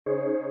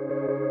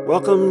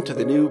Welcome to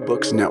the New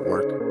Books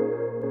Network.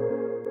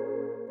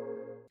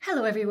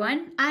 Hello,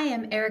 everyone. I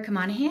am Erica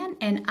Monahan,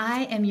 and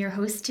I am your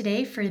host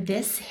today for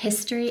this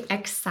History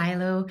Ex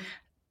Silo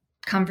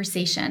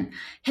conversation.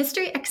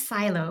 History Ex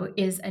Silo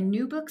is a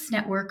New Books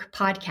Network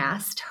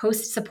podcast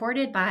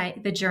supported by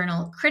the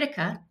journal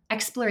Critica,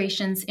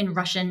 Explorations in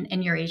Russian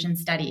and Eurasian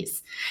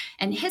Studies.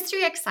 And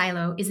History Ex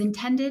Silo is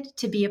intended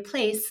to be a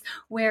place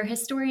where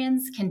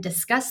historians can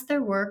discuss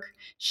their work,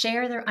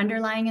 share their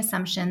underlying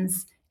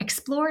assumptions,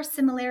 explore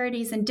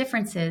similarities and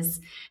differences,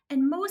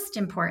 and most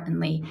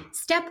importantly,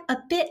 step a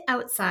bit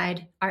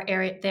outside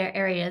their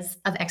areas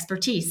of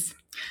expertise.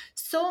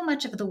 So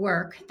much of the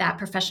work that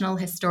professional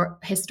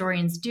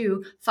historians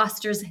do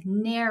fosters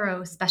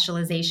narrow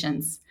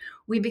specializations.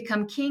 We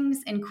become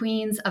kings and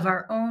queens of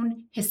our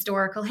own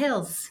historical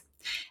hills.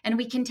 And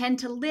we can tend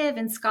to live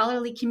in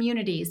scholarly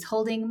communities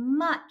holding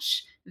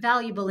much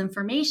valuable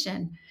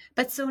information,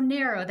 but so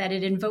narrow that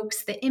it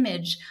invokes the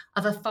image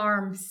of a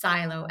farm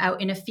silo out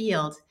in a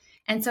field.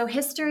 And so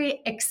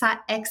History Ex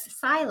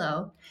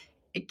Silo,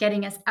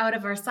 getting us out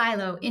of our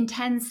silo,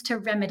 intends to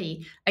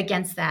remedy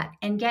against that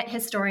and get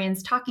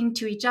historians talking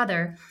to each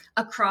other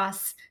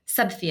across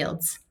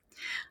subfields.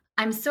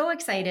 I'm so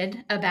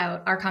excited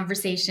about our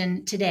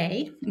conversation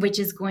today, which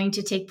is going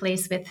to take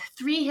place with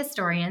three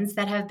historians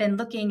that have been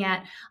looking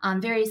at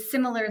very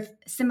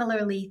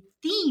similarly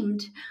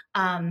themed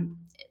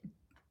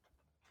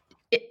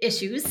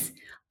issues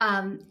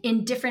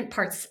in different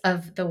parts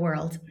of the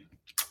world.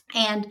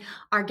 And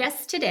our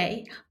guests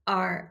today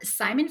are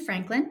Simon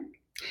Franklin,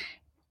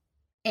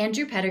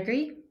 Andrew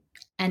Pettigrew,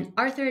 and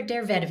Arthur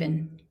der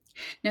Wedden.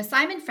 Now,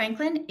 Simon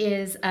Franklin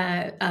is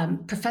a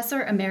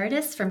professor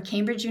emeritus from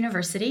Cambridge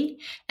University,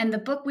 and the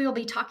book we will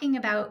be talking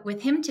about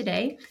with him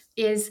today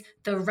is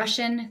The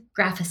Russian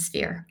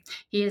Graphosphere.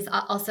 He is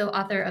also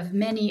author of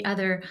many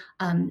other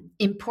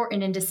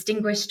important and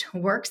distinguished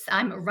works.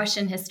 I'm a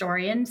Russian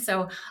historian,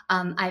 so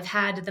I've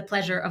had the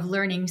pleasure of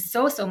learning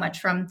so much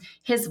from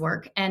his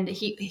work, and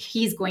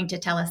he's going to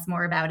tell us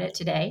more about it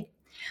today.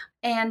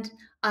 And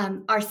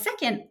our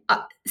second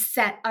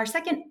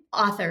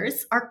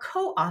authors are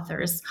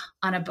co-authors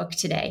on a book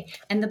today.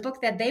 And the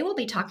book that they will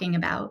be talking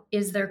about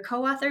is their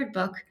co-authored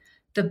book,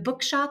 The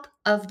Bookshop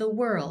of the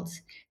World,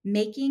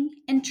 Making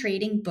and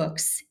Trading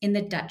Books in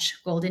the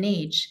Dutch Golden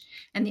Age.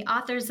 And the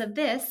authors of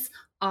this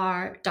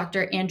are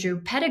Dr.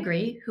 Andrew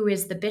Pettigrew, who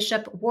is the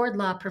Bishop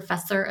Wardlaw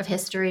Professor of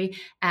History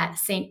at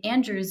St.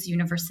 Andrews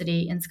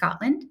University in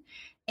Scotland,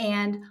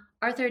 and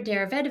Arthur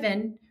der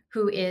Wedden,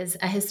 who is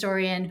a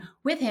historian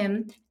with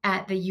him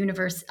at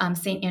the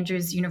St.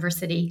 Andrews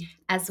University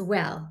as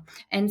well.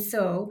 And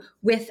so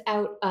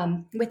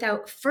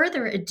without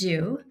further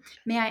ado,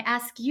 may I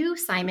ask you,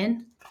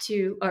 Simon,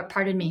 may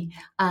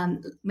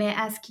I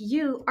ask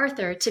you,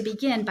 Arthur, to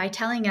begin by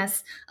telling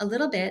us a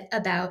little bit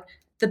about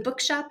The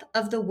Bookshop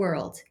of the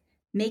World,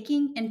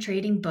 Making and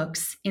Trading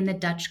Books in the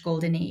Dutch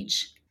Golden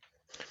Age.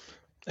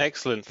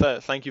 Excellent.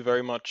 Thank you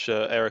very much,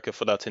 Erica,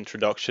 for that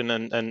introduction.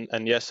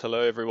 And yes,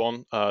 hello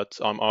everyone.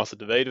 I'm Arthur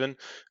der Wedden,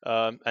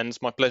 and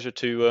it's my pleasure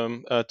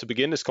to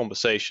begin this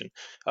conversation.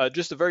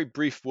 Just a very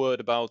brief word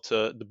about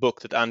the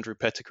book that Andrew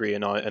Pettigrew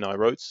and I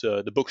wrote,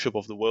 The Bookshop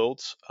of the World,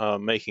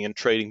 Making and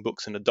Trading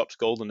Books in the Dutch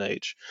Golden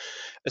Age.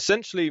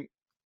 Essentially,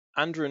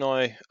 Andrew and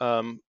I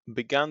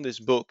began this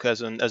book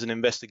as an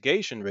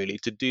investigation, really,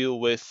 to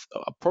deal with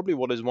probably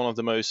what is one of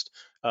the most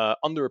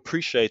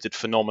underappreciated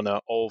phenomena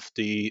of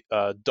the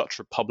Dutch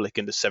Republic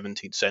in the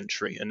 17th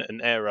century, an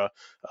era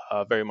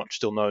very much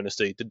still known as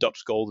the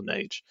Dutch Golden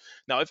Age.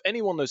 Now, if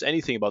anyone knows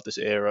anything about this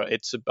era,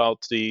 it's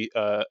about the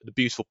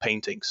beautiful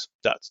paintings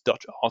that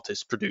Dutch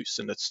artists produced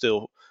and that's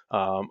still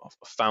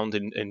found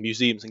in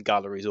museums and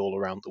galleries all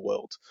around the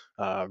world.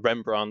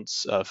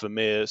 Rembrandt's,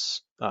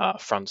 Vermeer's,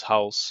 Frans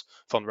Hals,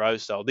 van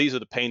Ruysdael. These are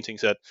the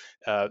paintings that,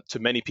 to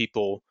many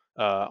people,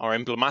 are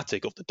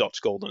emblematic of the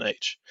Dutch Golden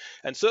Age.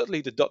 And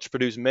certainly, the Dutch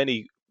produced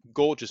many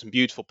gorgeous and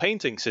beautiful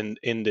paintings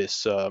in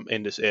this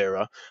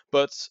era.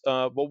 But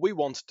what we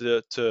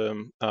wanted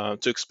to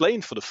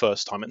explain for the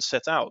first time and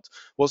set out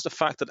was the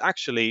fact that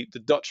actually the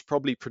Dutch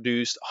probably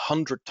produced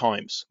 100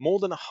 times, more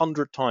than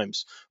 100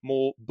 times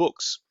more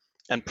books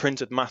and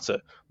printed matter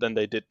than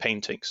they did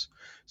paintings.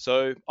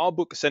 So our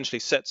book essentially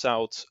sets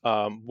out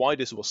why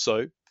this was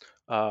so,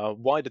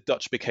 why the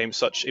Dutch became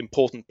such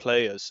important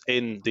players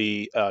in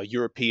the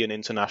European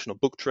international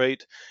book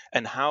trade,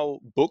 and how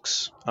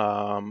books,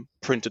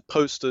 printed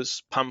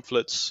posters,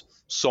 pamphlets,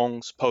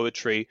 songs,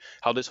 poetry,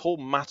 how this whole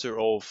matter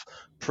of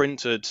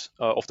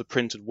the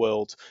printed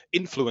world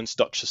influenced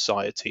Dutch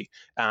society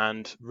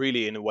and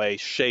really, in a way,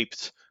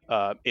 shaped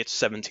its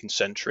 17th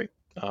century.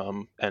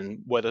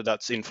 And whether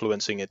that's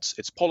influencing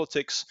its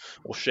politics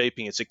or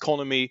shaping its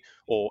economy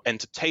or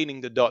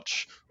entertaining the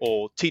Dutch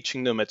or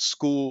teaching them at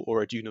school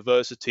or at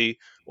university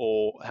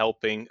or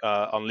helping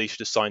unleash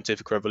the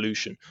scientific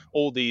revolution.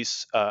 All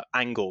these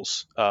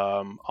angles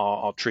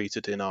are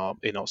treated in our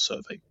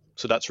survey.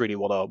 So that's really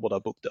what our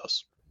book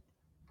does.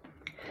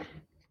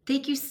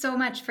 Thank you so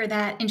much for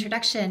that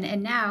introduction.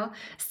 And now,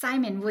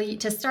 Simon,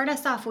 to start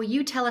us off, will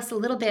you tell us a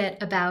little bit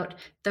about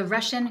the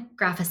Russian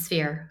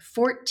graphosphere,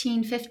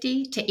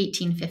 1450 to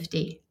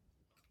 1850?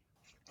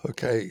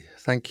 Okay,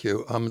 thank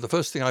you. The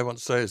first thing I want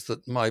to say is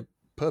that my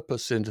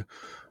purpose in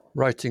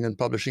writing and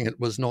publishing it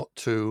was not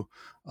to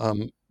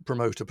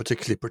promote a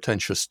particularly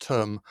pretentious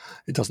term.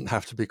 It doesn't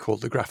have to be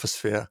called the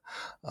graphosphere.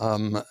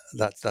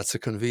 That's a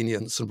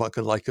convenience, and one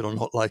can like it or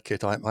not like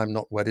it. I'm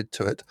not wedded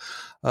to it.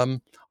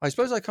 I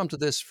suppose I come to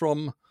this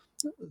from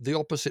the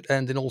opposite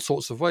end in all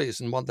sorts of ways,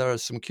 and there are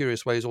some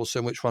curious ways also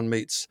in which one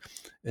meets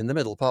in the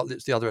middle. Partly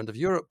it's the other end of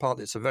Europe,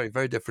 partly it's a very,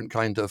 very different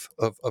kind of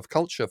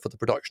culture for the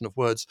production of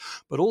words.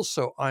 But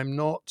also I'm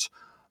not,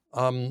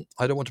 I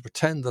don't want to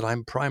pretend that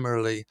I'm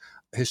primarily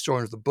a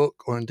historian of the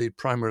book or indeed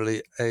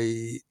primarily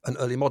an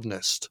early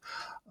modernist.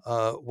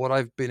 What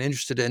I've been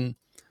interested in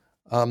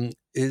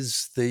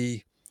is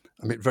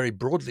very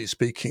broadly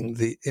speaking,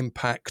 the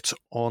impact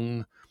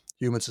on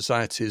human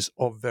societies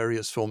of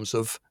various forms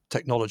of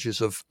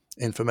technologies of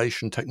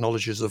information,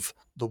 technologies of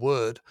the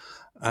word.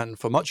 And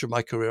for much of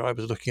my career, I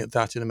was looking at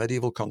that in a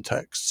medieval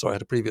context. So I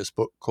had a previous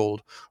book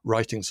called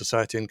Writing,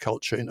 Society and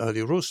Culture in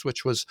Early Rus,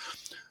 which was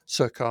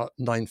circa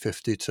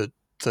 950 to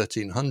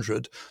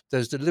 1300.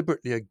 There's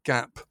deliberately a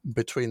gap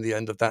between the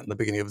end of that and the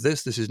beginning of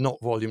this. This is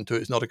not volume 2.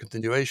 It's not a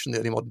continuation. The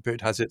early modern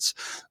period has its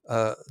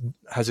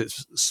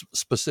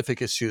specific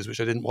issues,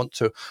 which I didn't want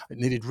to. It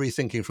needed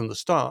rethinking from the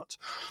start.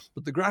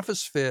 But the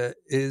graphosphere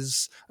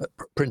is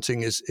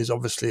printing is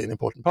obviously an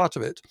important part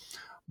of it,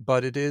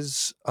 but it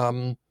is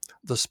the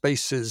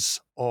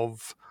spaces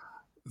of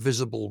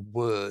visible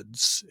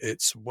words.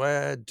 It's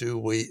where do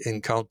we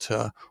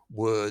encounter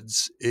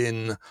words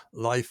in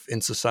life,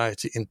 in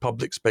society, in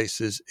public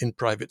spaces, in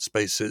private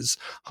spaces?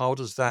 How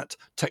does that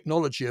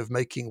technology of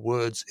making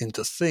words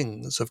into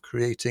things, of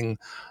creating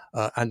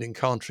and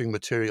encountering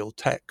material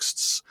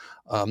texts,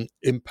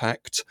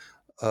 impact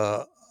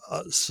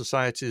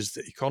societies,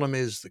 the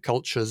economies, the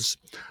cultures?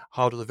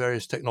 How do the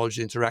various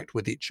technologies interact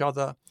with each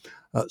other?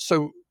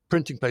 So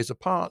printing plays a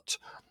part,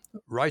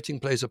 writing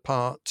plays a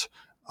part,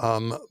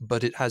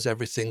 but it has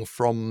everything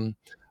from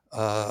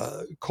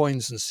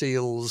coins and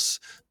seals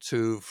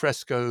to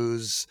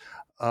frescoes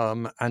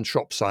and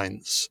shop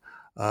signs,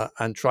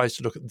 and tries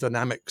to look at the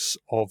dynamics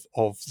of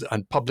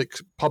public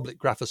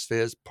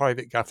graphospheres,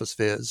 private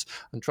graphospheres,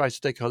 and tries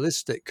to take a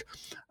holistic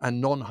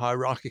and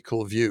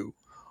non-hierarchical view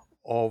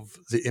of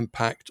the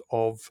impact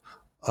of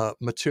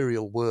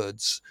material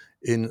words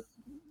in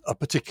a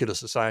particular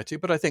society.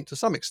 But I think to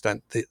some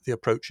extent the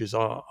approaches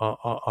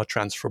are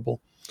transferable.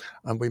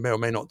 And we may or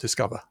may not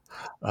discover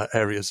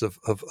areas of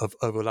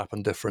overlap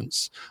and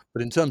difference.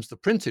 But in terms of the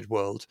printed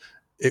world,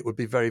 it would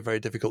be very, very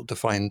difficult to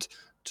find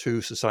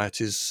two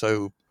societies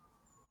so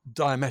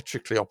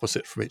diametrically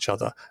opposite from each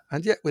other,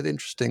 and yet with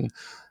interesting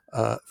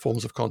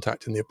forms of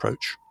contact in the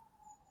approach.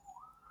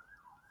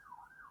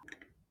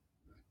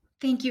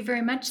 Thank you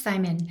very much,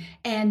 Simon.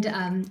 And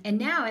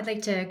now I'd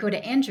like to go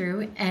to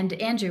Andrew. And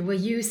Andrew, will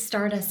you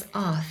start us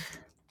off?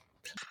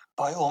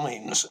 By all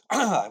means.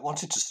 I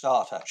wanted to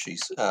start, actually,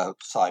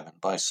 Simon,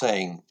 by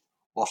saying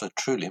what a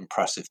truly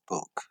impressive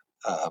book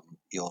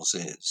yours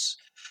is.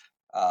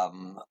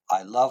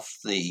 I love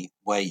the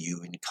way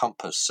you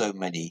encompass so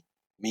many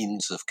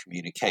means of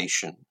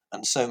communication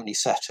and so many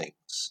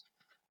settings.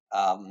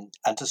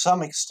 And to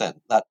some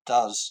extent, that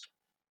does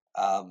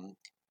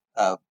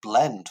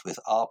blend with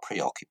our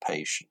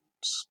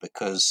preoccupations,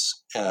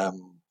 because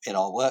in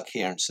our work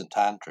here in St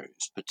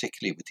Andrews,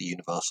 particularly with the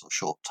Universal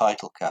Short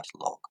Title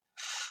Catalogue,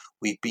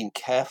 we've been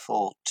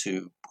careful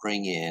to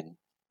bring in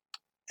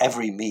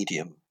every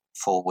medium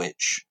for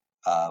which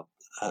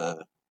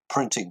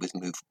printing with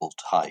movable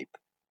type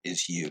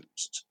is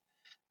used.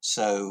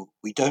 So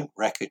we don't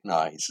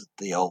recognize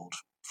the old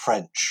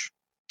French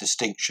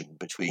distinction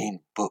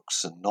between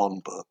books and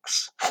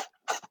non-books,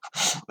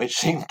 which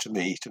seemed to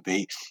me to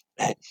be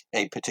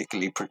a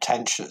particularly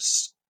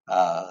pretentious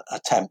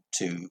attempt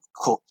to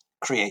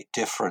create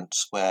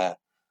difference where,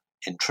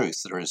 in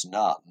truth, there is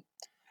none.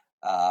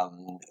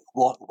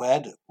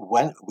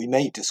 When we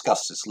may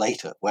discuss this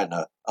later, when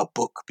a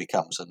book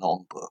becomes a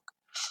non-book,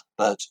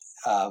 but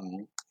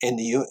in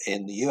the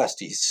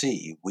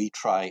USDC we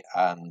try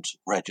and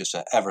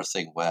register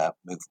everything where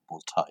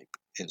movable type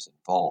is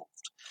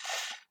involved,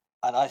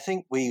 and I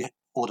think we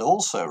would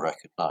also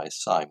recognise,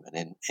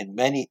 Simon, in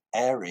many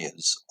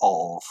areas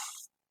of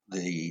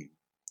the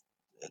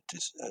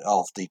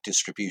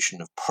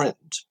distribution of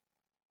print,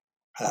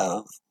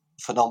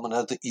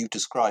 phenomena that you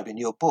describe in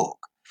your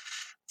book.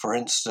 For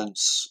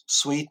instance,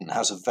 Sweden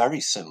has a very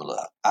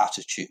similar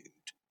attitude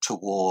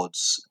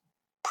towards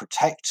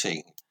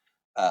protecting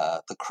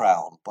the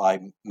crown by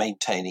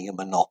maintaining a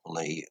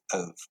monopoly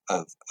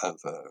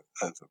over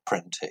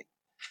printing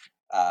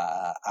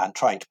and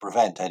trying to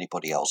prevent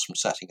anybody else from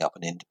setting up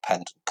an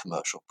independent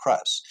commercial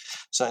press.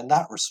 So in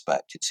that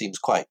respect, it seems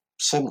quite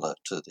similar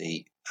to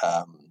the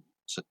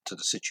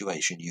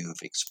situation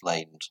you've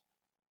explained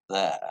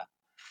there.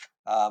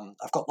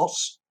 I've got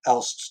lots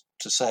else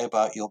to say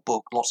about your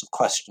book, lots of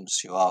questions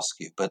to ask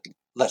you, but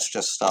let's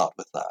just start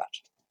with that.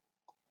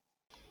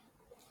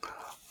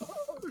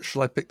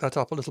 Shall I pick that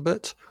up a little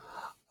bit?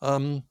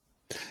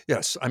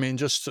 Yes, I mean,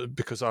 just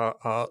because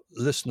our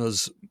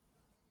listeners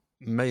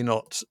may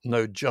not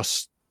know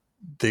just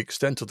the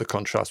extent of the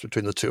contrast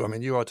between the two. I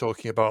mean, you are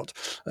talking about,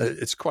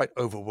 it's quite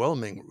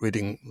overwhelming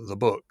reading the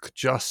book,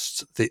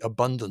 just the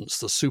abundance,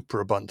 the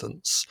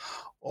superabundance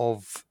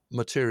of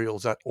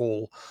materials at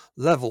all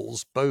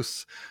levels,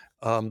 both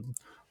the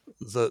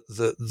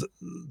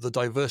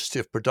diversity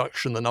of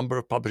production, the number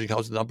of publishing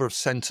houses, the number of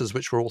centers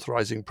which were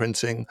authorizing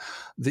printing,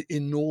 the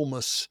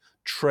enormous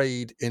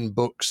trade in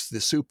books,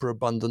 the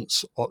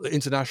superabundance of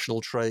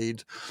international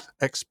trade,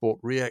 export,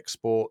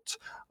 re-export,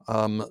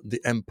 the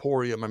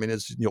emporium, I mean,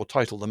 as in your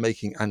title, the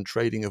making and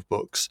trading of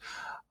books,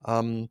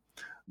 the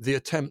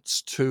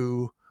attempts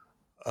to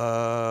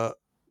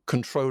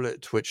control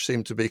it, which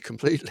seem to be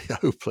completely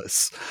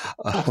hopeless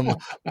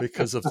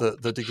because of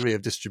the degree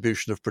of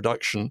distribution of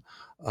production,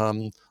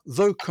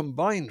 though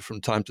combined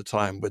from time to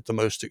time with the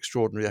most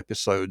extraordinary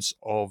episodes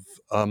of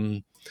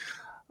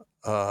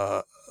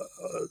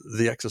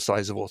the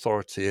exercise of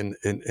authority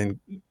in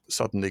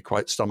suddenly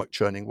quite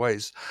stomach-churning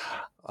ways.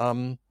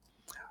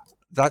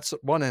 That's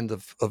at one end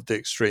of the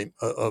extreme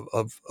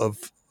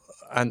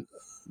and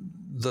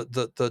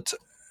that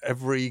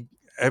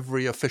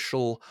every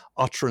official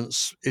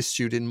utterance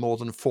issued in more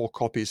than 4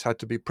 copies had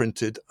to be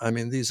printed. I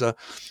mean, these are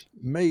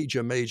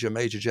major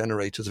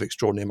generators of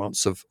extraordinary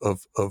amounts of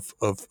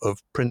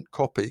print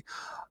copy.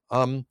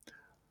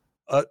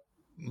 At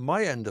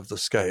my end of the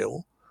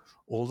scale,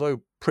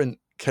 although print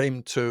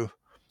came to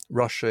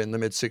Russia in the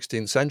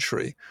mid-16th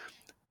century,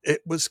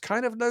 it was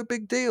kind of no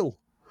big deal.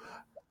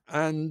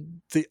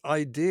 And the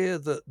idea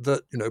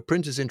that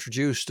print is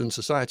introduced and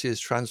society is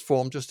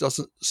transformed just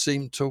doesn't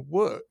seem to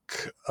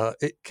work.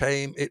 It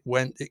came, it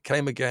went, it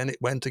came again,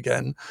 it went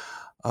again.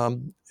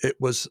 It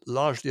was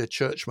largely a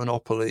church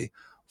monopoly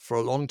for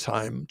a long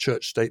time,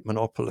 church-state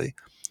monopoly,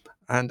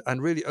 and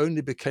really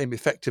only became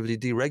effectively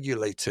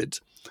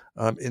deregulated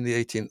in the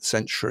 18th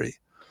century.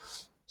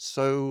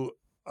 So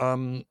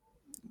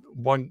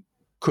one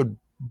could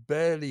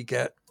barely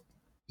get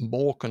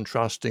more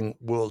contrasting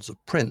worlds of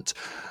print.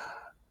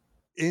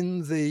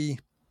 In the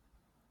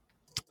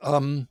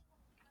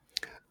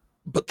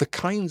but the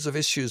kinds of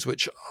issues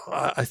which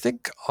I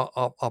think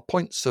are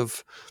points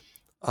of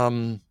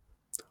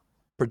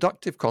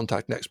productive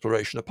contact and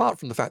exploration, apart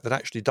from the fact that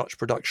actually Dutch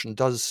production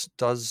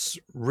does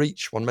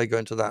reach, one may go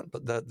into that,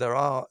 but there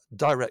are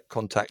direct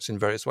contacts in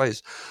various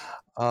ways.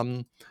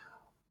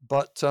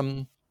 But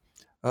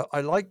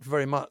I like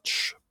very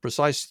much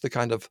precisely the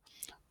kind of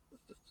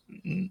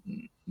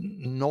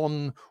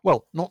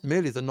not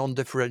merely the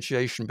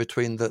non-differentiation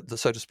between the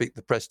so to speak,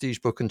 the prestige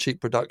book and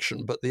cheap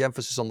production, but the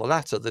emphasis on the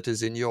latter that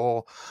is in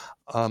your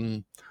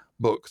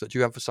book, that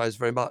you emphasize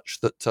very much,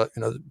 that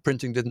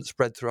printing didn't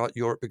spread throughout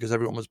Europe because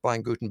everyone was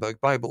buying Gutenberg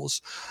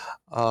Bibles,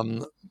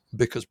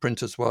 because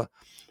printers were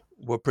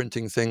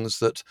printing things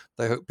that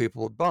they hoped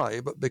people would buy,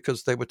 but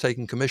because they were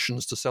taking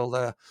commissions to sell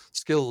their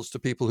skills to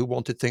people who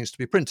wanted things to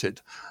be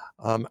printed,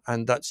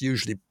 and that's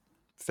usually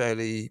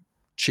fairly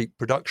cheap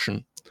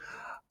production.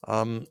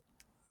 So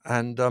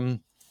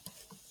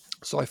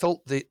I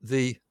felt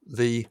the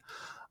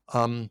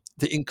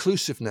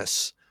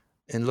inclusiveness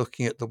in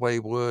looking at the way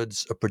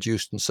words are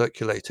produced and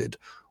circulated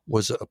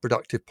was a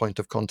productive point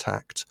of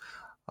contact.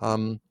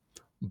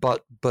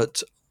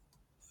 But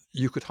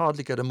you could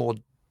hardly get a more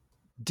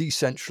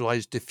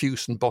decentralized,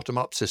 diffuse, and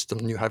bottom-up system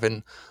than you have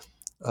in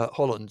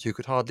Holland. You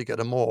could hardly get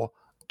a more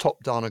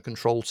top-down and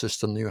controlled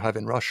system than you have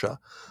in Russia.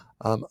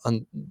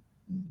 And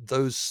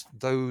those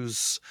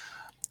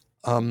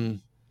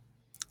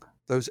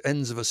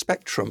ends of a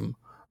spectrum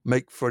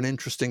make for an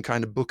interesting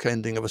kind of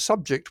bookending of a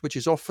subject, which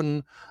is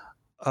often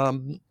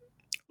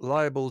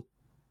liable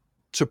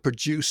to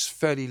produce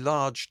fairly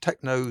large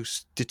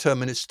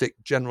techno-deterministic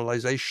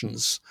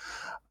generalizations,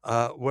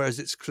 whereas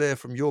it's clear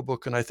from your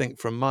book, and I think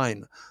from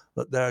mine,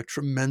 that there are a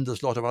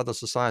tremendous lot of other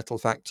societal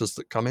factors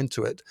that come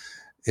into it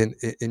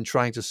in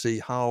trying to see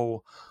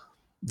how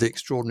the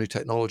extraordinary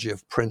technology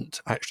of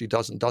print actually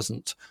does and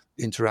doesn't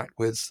interact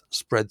with,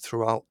 spread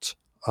throughout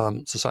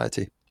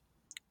society.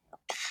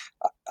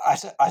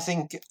 I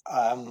think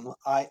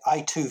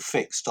I too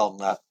fixed on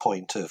that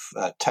point of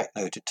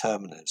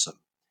techno-determinism,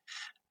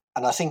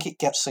 and I think it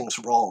gets things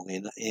wrong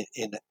in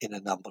a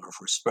number of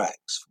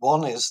respects.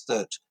 One is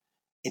that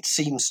it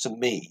seems to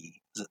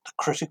me that the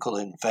critical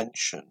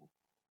invention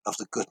of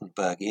the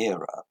Gutenberg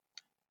era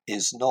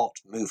is not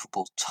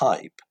movable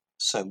type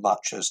so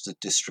much as the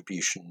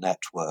distribution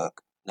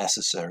network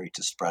necessary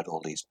to spread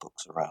all these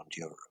books around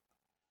Europe.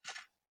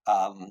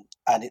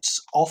 And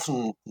it's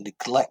often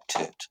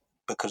neglected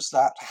because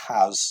that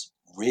has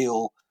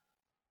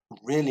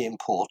really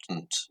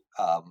important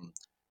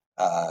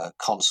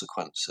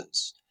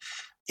consequences.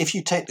 If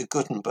you take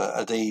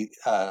the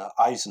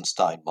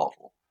Eisenstein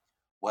model,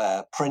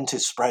 where print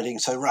is spreading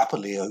so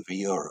rapidly over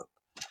Europe,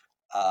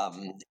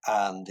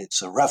 and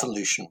it's a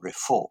revolutionary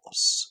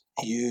force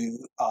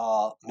you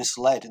are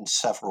misled in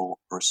several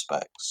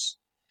respects.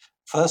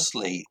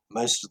 Firstly,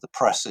 most of the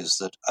presses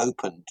that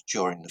opened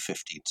during the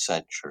 15th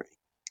century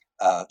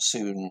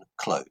soon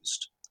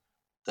closed.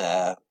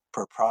 Their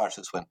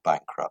proprietors went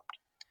bankrupt.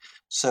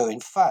 So, in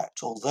fact,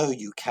 although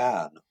you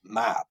can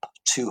map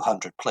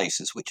 200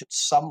 places which at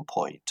some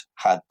point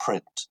had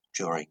print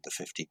during the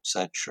 15th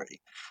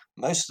century,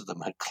 most of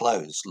them had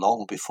closed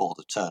long before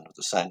the turn of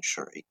the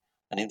century.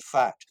 And in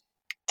fact,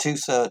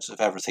 2/3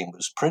 of everything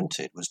was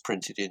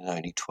printed in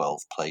only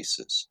 12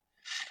 places.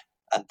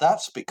 And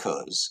that's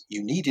because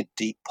you needed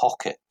deep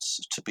pockets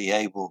to be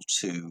able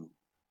to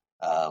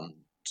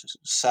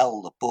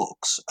sell the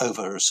books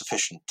over a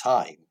sufficient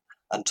time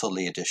until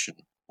the edition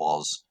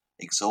was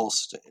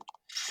exhausted.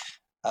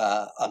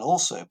 And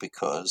also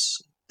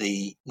because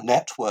the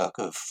network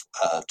of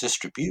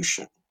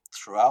distribution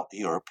throughout the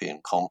European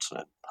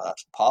continent,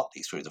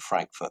 partly through the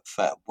Frankfurt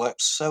Fair,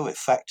 worked so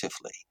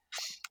effectively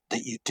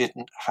that you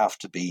didn't have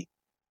to be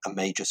a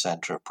major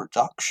center of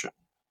production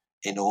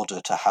in order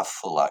to have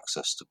full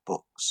access to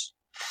books.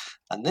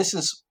 And this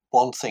is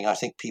one thing I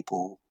think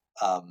people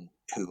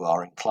who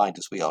are inclined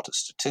as we are to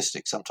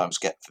statistics sometimes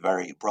get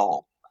very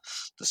wrong.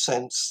 The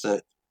sense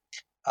that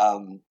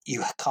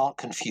you can't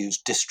confuse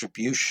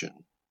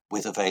distribution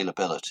with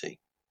availability.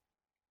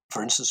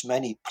 For instance,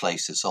 many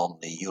places on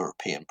the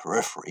European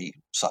periphery,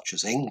 such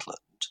as England,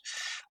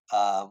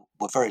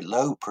 were very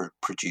low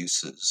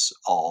producers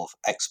of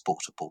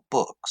exportable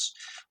books,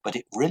 but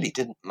it really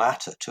didn't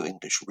matter to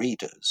English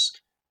readers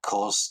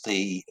because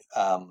the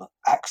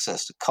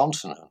access to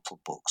continental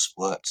books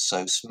worked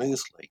so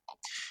smoothly.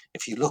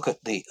 If you look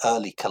at the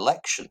early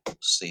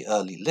collections, the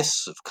early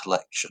lists of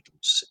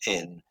collections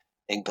in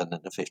England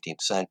in the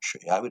 15th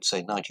century, I would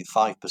say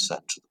 95% of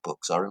the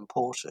books are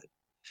imported.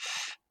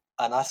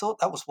 And I thought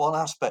that was one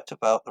aspect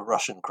about the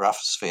Russian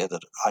graphosphere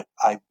that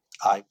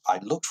I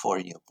looked for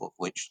in your book,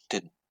 which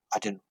I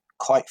didn't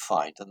quite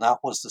find, and that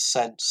was the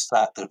sense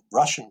that the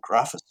Russian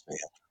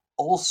graphosphere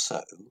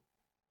also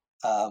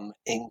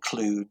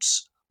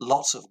includes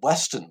lots of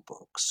Western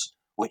books,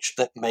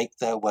 that make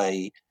their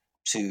way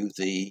to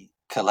the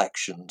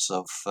collections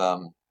of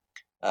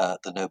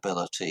the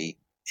nobility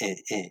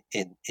in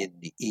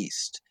the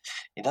East.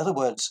 In other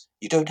words,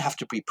 you don't have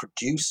to be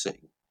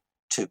producing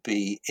to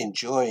be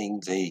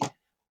enjoying the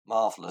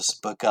marvelous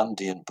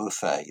Burgundian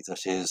buffet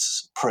that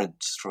is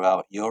print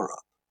throughout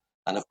Europe.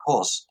 And of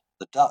course,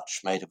 the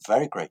Dutch made a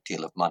very great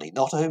deal of money,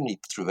 not only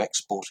through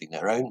exporting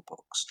their own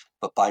books,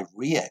 but by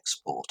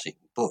re-exporting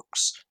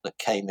books that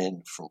came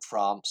in from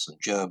France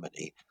and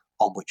Germany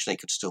on which they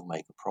could still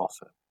make a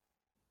profit.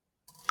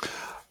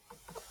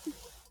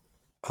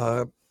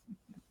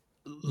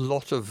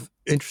 Lot of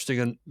interesting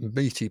and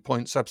meaty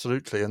points,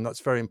 absolutely, and that's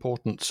very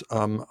important.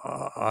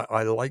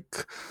 I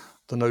like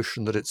the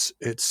notion that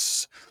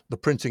it's the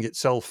printing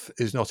itself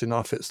is not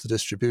enough; it's the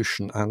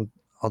distribution and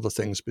other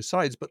things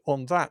besides. But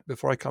on that,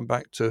 before I come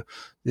back to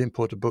the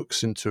import of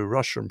books into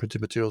Russia and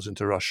printed materials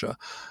into Russia,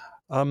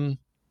 I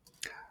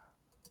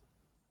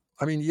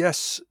mean,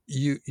 yes,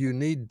 you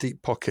need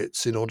deep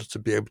pockets in order to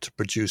be able to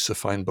produce a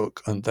fine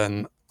book, and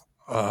then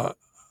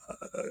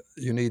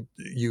you need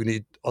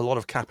a lot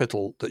of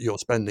capital that you're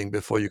spending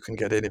before you can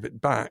get any of it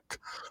back.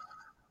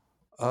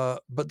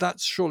 But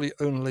that's surely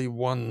only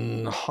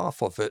one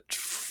half of it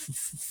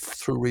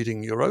through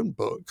reading your own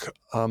book.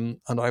 And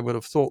I would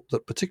have thought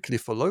that particularly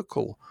for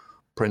local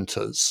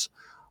printers,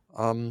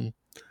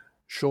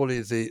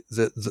 surely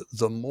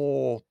the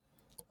more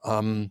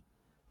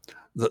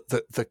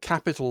the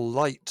capital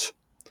light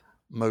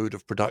mode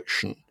of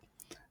production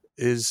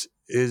is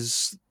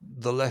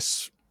the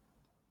less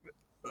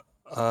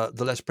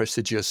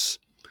prestigious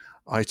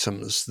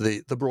items,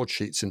 the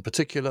broadsheets in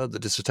particular, the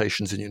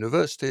dissertations in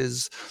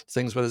universities,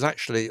 things where there's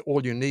actually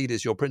all you need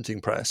is your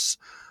printing press,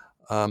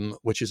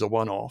 which is a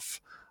one-off,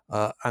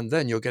 and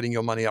then you're getting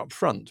your money up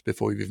front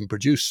before you've even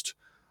produced,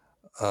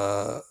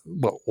 or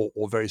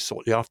very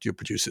shortly after you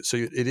produce it. So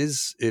it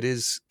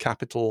is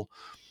capital,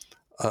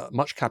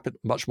 much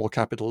more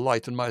capital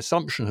light. And my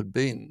assumption had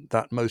been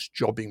that most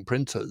jobbing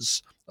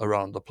printers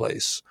around the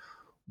place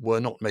were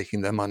not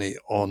making their money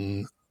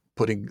on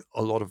putting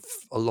a lot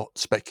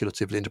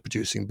speculatively into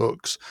producing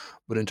books,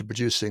 but into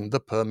producing the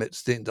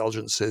permits, the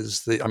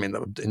indulgences. The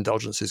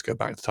indulgences go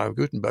back to the time of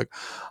Gutenberg.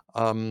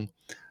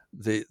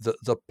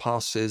 The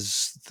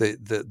passes,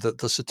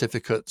 the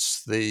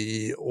certificates,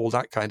 all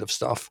that kind of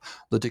stuff,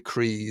 the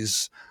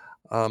decrees,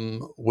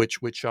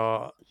 which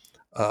are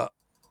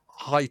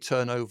high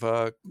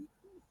turnover,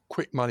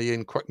 quick money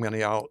in, quick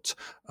money out.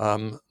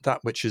 That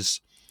which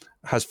has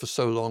for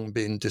so long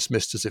been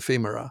dismissed as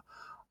ephemera.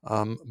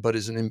 But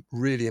is a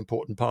really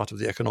important part of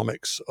the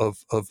economics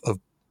of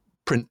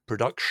print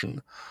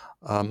production,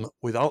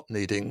 without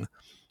needing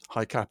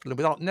high capital and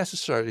without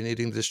necessarily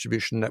needing the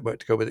distribution network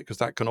to go with it, because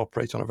that can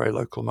operate on a very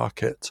local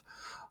market.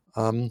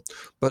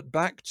 But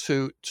back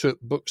to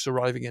books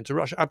arriving into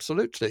Russia,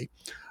 absolutely.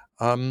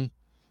 But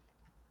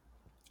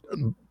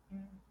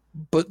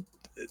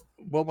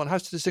one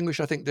has to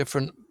distinguish, I think,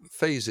 different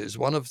phases.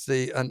 One of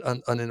the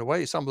and in a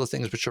way, some of the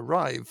things which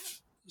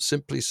arrive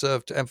simply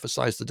served to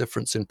emphasize the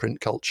difference in print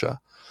culture.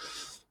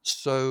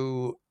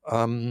 So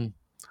one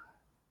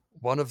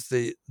of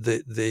the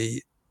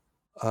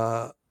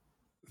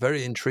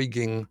very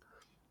interesting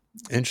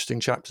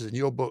chapters in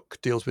your book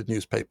deals with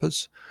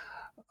newspapers.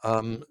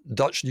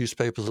 Dutch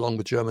newspapers, along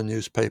with German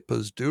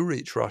newspapers, do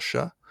reach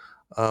Russia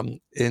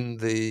in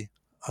the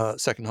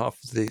second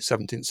half of the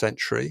 17th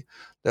century.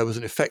 There was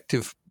an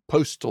effective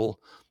postal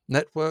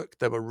network.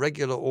 There were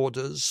regular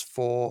orders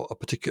for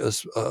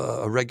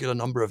a regular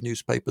number of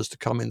newspapers to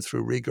come in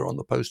through Riga on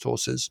the post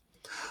horses.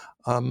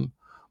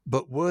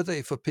 But were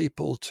they for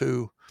people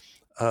to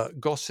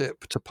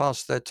gossip, to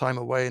pass their time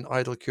away in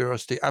idle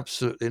curiosity?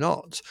 Absolutely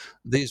not.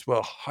 These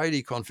were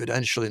highly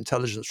confidential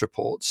intelligence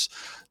reports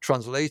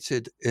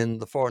translated in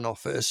the Foreign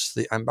Office,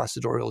 the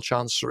ambassadorial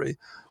chancery,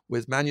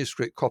 with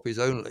manuscript copies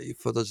only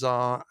for the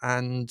Tsar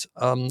and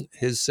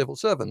his civil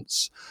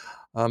servants.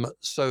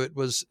 So it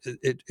was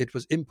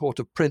import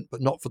of print,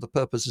 but not for the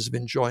purposes of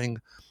enjoying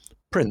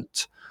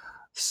print.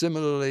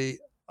 Similarly,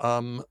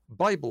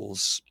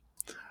 Bibles.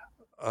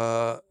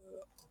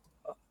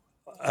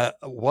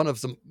 One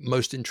of the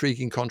most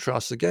intriguing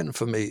contrasts, again,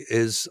 for me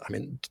is,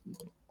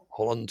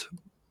 Holland,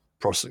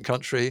 Protestant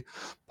country,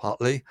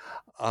 partly,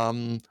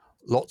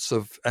 lots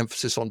of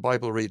emphasis on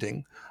Bible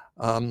reading,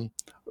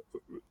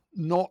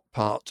 not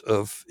part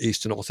of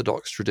Eastern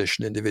Orthodox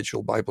tradition,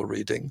 individual Bible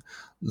reading.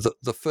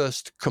 The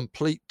first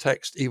complete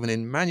text, even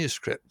in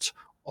manuscript,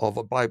 of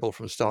a Bible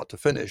from start to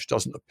finish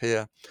doesn't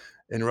appear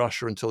in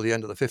Russia until the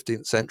end of the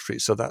 15th century.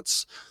 So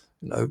that's,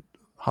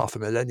 half a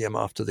millennium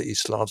after the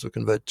East Slavs were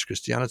converted to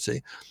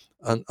Christianity.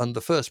 And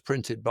the first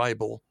printed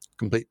Bible,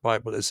 complete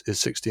Bible, is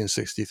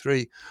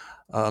 1663,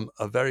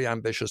 a very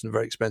ambitious and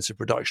very expensive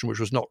production,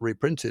 which was not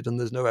reprinted, and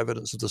there's no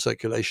evidence of the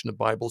circulation of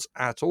Bibles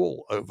at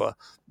all over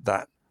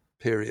that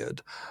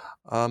period.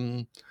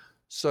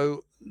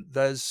 So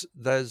there's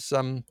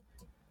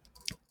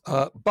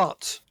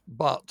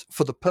but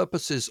for the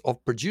purposes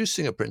of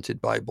producing a printed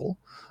Bible,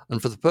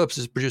 and for the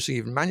purposes of producing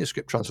even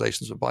manuscript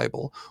translations of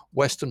Bible,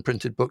 Western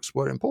printed books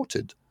were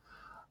imported.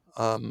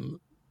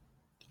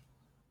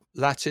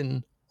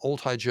 Latin,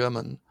 Old High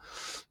German.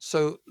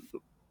 So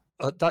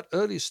at that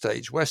early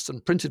stage,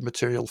 Western printed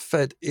material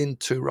fed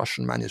into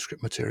Russian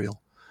manuscript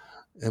material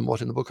in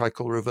what in the book I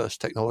call reverse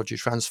technology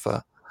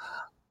transfer.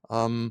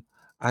 And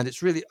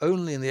it's really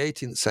only in the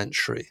 18th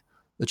century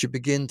that you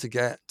begin to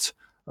get,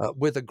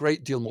 with a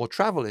great deal more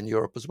travel in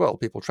Europe as well.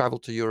 People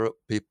traveled to Europe,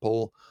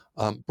 people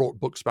brought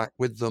books back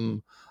with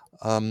them.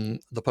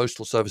 The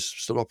postal service is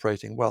still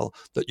operating well,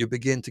 that you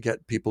begin to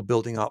get people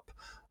building up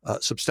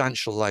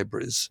substantial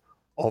libraries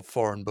of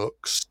foreign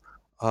books,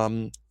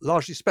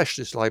 largely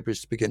specialist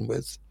libraries to begin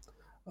with,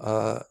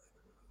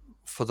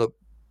 for the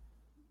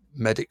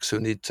medics who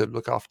need to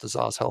look after the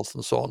Tsar's health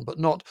and so on, but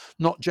not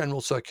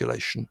general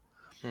circulation.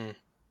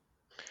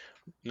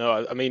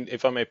 No, I mean,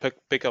 if I may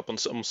pick up on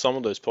some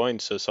of those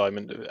points,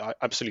 Simon,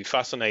 absolutely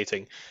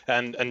fascinating.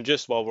 And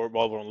just while we're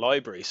on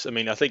libraries, I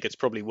mean, I think it's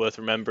probably worth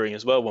remembering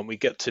as well, when we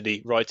get to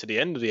the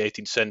end of the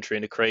 18th century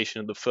and the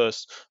creation of the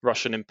first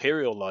Russian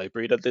Imperial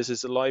Library, that this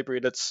is a library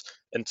that's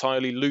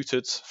entirely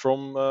looted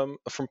from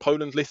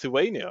Poland,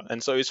 Lithuania,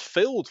 and so it's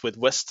filled with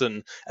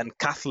Western and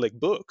Catholic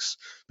books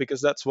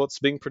because that's what's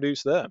being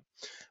produced there.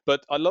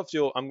 But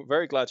I'm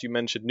very glad you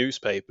mentioned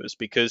newspapers,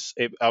 because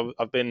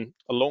I've been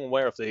long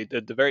aware of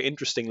the very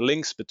interesting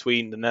links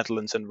between the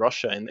Netherlands and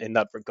Russia in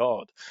that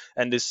regard.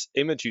 And this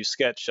image you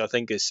sketched, I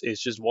think, is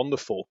just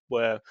wonderful,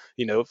 where,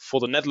 for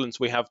the Netherlands,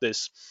 we have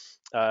this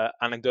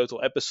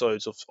anecdotal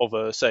episodes of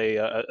a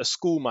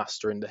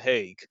schoolmaster in The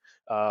Hague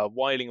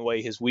whiling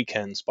away his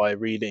weekends by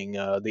reading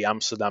the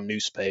Amsterdam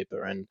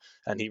newspaper, and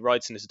he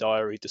writes in his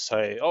diary to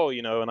say,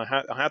 and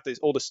I had this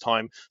all this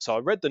time, so I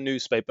read the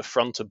newspaper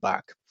front to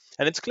back.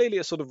 And it's clearly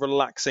a sort of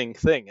relaxing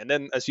thing. And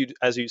then, as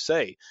you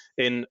say,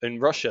 in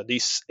Russia,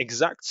 these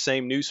exact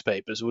same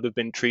newspapers would have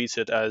been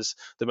treated as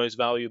the most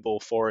valuable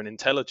foreign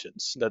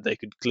intelligence that they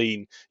could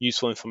glean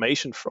useful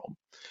information from.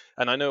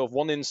 And I know of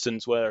one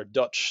instance where a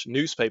Dutch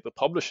newspaper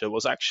publisher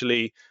was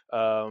actually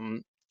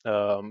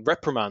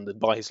reprimanded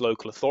by his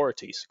local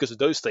authorities because of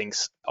those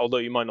things, although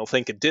you might not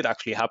think it did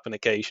actually happen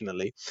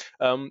occasionally,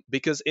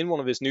 because in one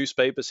of his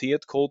newspapers he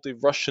had called the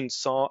Russian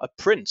Tsar a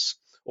prince,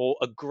 or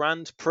a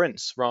grand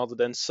prince rather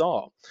than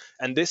Tsar.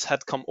 And this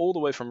had come all the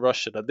way from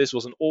Russia, that this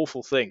was an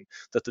awful thing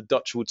that the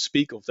Dutch would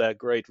speak of their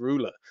great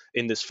ruler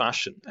in this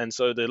fashion. And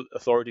so the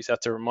authorities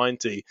had to remind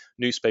the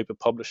newspaper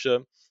publisher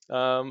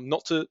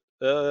not to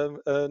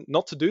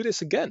do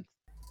this again.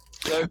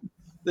 So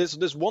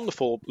there's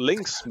wonderful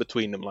links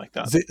between them like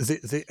that.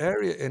 The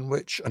area in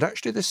which, and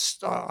actually this,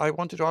 I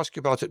wanted to ask you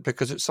about it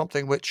because it's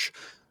something which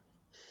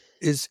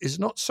is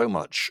not so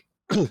much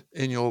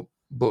in your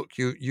book.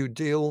 You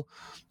deal,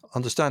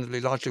 understandably,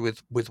 largely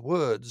with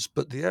words,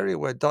 but the area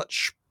where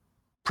Dutch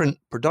print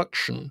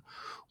production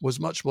was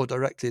much more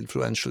directly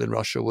influential in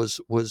Russia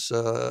was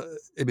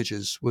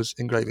images, was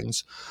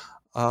engravings.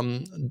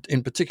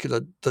 In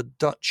particular, the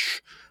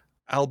Dutch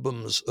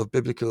albums of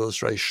biblical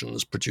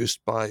illustrations produced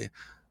by,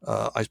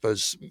 I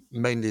suppose,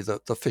 mainly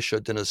the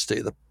Fisher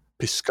dynasty, the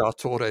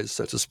piscatores,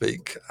 so to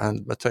speak,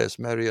 and Matthias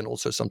Meri, and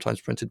also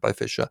sometimes printed by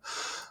Fischer,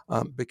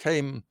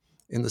 became,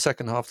 in the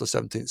second half of the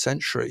 17th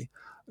century,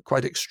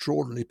 quite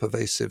extraordinarily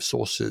pervasive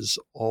sources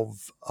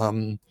of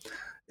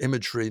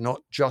imagery,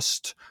 not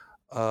just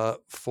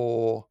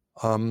for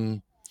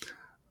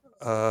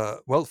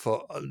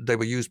they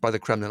were used by the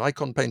Kremlin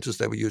icon painters.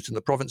 They were used in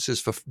the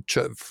provinces for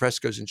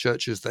frescoes in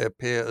churches. They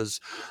appear as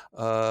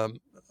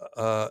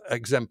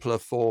exemplar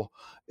for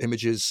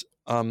images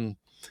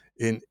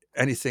in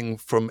anything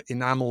from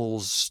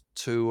enamels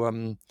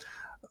to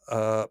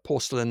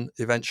porcelain.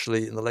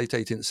 Eventually, in the late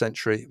 18th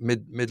century,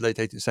 mid late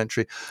 18th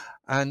century,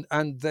 and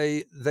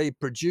they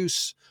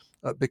produce.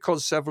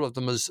 Because several of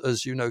them,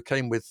 as you know,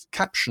 came with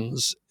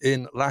captions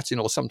in Latin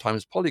or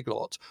sometimes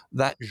polyglot,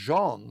 that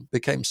genre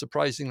became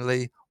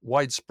surprisingly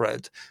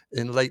widespread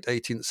in late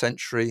 18th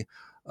century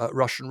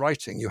Russian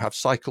writing. You have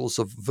cycles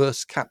of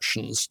verse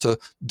captions to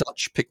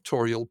Dutch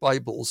pictorial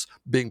Bibles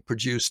being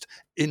produced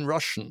in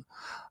Russian,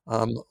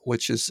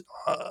 which is,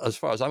 as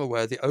far as I'm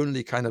aware, the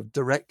only kind of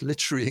direct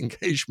literary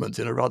engagement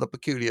in a rather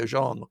peculiar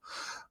genre.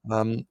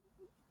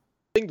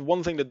 I think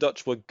one thing the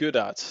Dutch were good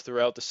at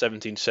throughout the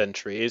 17th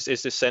century is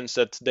the sense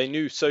that they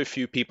knew so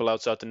few people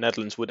outside the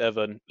Netherlands would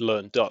ever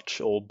learn Dutch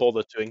or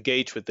bother to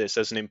engage with this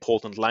as an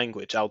important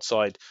language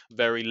outside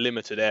very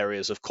limited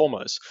areas of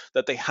commerce,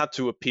 that they had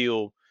to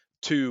appeal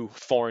to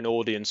foreign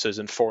audiences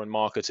and foreign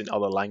markets in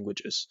other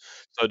languages.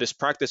 So this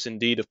practice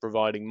indeed of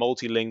providing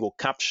multilingual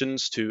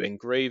captions to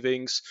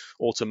engravings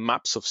or to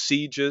maps of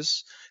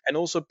sieges, and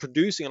also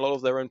producing a lot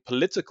of their own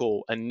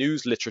political and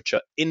news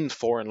literature in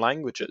foreign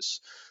languages.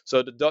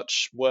 So the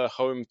Dutch were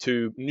home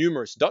to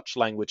numerous Dutch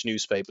language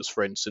newspapers,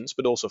 for instance,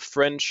 but also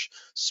French,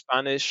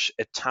 Spanish,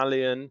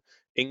 Italian,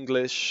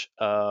 English,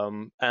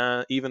 and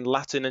even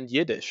Latin and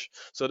Yiddish.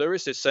 So there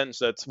is this sense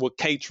that we're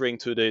catering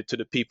to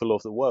the people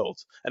of the world.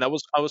 And I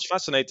was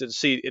fascinated to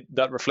see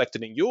that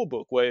reflected in your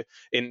book, where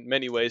in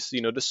many ways,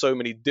 there's so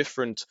many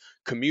different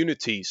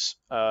communities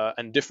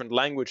and different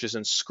languages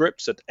and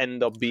scripts that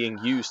end up being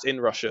used in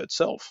Russia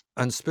itself.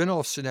 And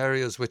spin-offs in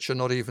areas which are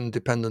not even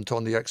dependent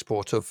on the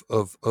export of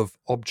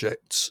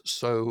objects.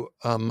 So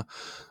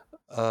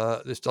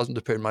this doesn't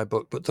appear in my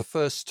book, but the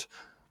first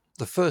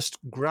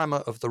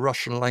grammar of the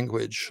Russian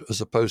language, as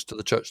opposed to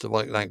the Church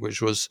Slavonic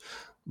language, was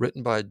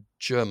written by a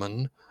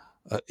German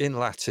in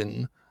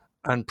Latin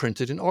and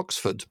printed in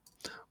Oxford.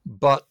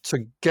 But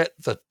to get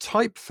the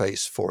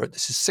typeface for it,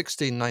 this is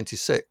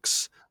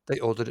 1696, they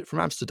ordered it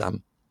from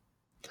Amsterdam.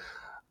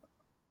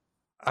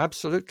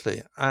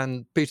 Absolutely.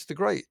 And Peter the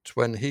Great,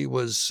 when he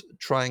was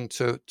trying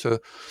to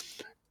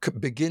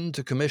begin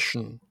to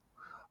commission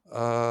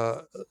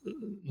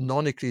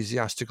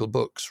non-ecclesiastical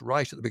books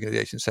right at the beginning of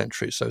the 18th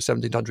century, so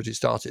 1700 he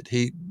started,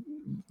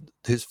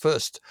 his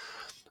first,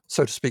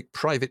 so to speak,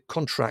 private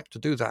contract to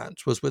do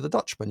that was with a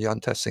Dutchman,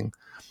 Jan Tessing,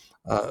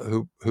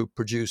 who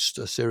produced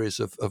a series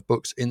of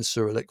books in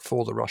Cyrillic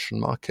for the Russian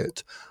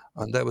market.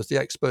 And there was the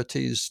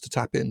expertise to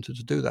tap into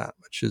to do that,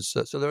 which is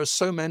so there are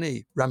so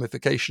many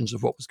ramifications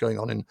of what was going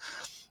on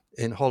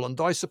in Holland.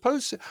 I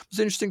suppose it was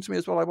interesting to me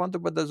as well. I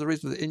wondered whether there's a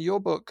reason that in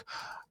your book,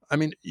 I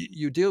mean,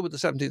 you deal with the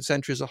 17th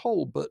century as a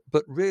whole, but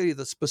really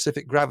the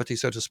specific gravity,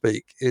 so to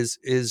speak, is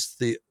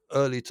the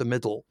early to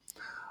middle,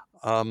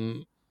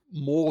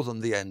 more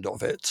than the end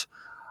of it.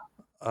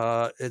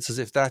 It's as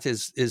if that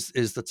is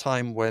the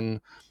time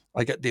when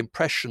I get the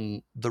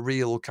impression the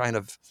real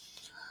agendas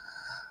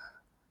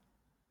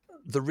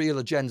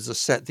are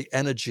set, the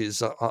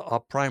energies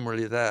are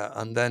primarily there,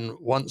 and then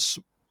once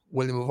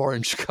William of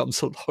Orange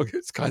comes along,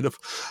 it's kind of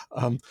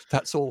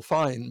that's all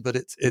fine, but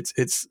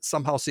it's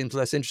somehow seems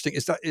less interesting.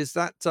 Is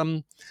that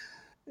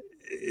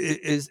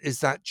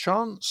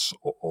chance,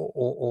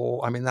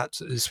 or I mean,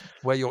 that is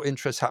where your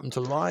interests happen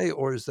to lie,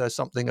 or is there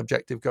something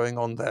objective going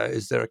on there?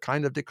 Is there a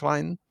kind of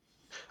decline?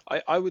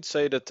 I would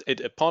say that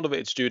part of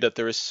it is due that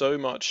there is so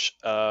much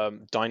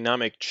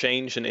dynamic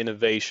change and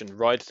innovation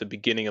right at the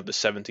beginning of the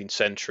 17th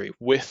century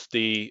with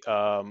the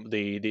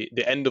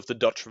end of the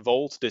Dutch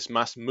Revolt, this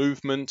mass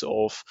movement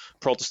of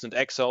Protestant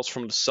exiles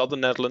from the southern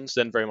Netherlands,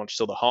 then very much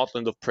still the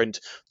heartland of print,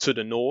 to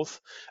the north.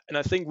 And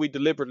I think we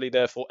deliberately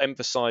therefore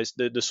emphasized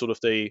the sort of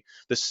the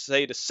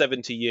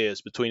 70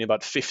 years between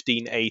about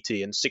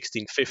 1580 and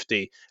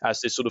 1650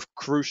 as this sort of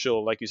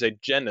crucial, like you say,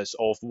 genesis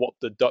of what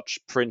the Dutch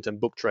print and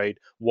book trade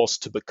was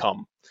to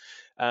become.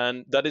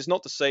 And that is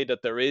not to say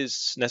that there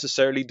is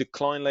necessarily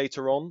decline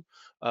later on,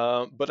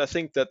 but I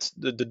think that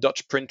the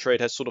Dutch print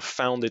trade has sort of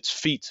found its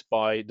feet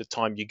by the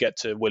time you get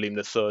to William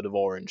III of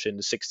Orange in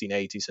the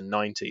 1680s and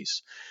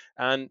 90s.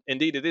 And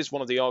indeed, it is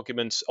one of the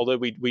arguments, although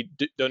we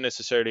don't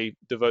necessarily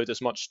devote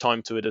as much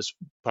time to it as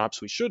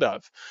perhaps we should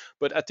have.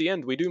 But at the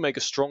end, we do make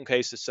a strong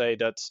case to say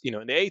that, in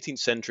the 18th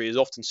century is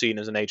often seen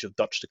as an age of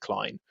Dutch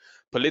decline.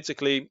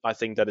 Politically, I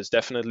think that is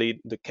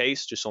definitely the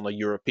case, just on a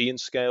European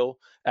scale,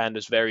 and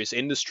there's various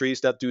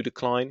industries that do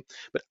decline.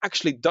 But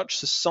actually, Dutch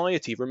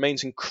society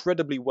remains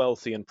incredibly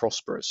wealthy and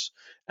prosperous.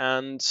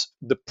 And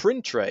the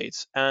print trade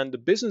and the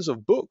business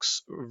of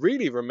books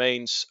really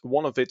remains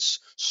one of its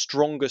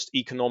strongest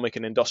economic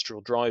and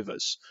industrial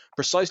drivers,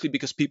 precisely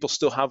because people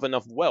still have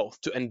enough wealth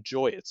to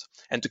enjoy it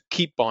and to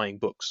keep buying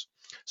books.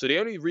 So the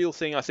only real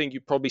thing I think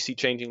you probably see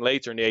changing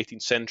later in the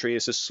 18th century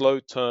is a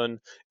slow turn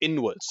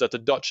inwards, that the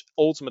Dutch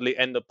ultimately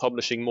end up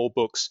publishing more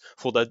books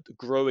for the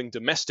growing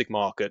domestic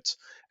market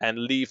and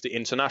leave the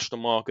international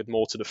market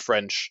more to the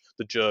French,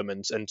 the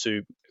Germans, and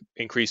to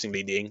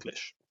increasingly the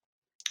English.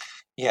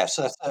 Yes,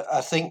 I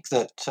think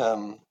that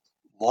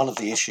one of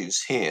the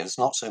issues here is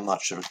not so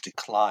much a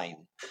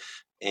decline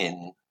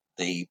in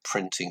the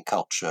printing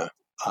culture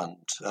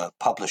and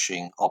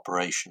publishing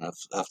operation of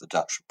the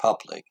Dutch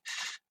Republic,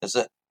 is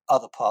that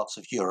other parts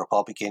of Europe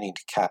are beginning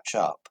to catch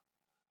up.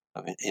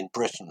 I mean, in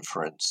Britain,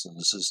 for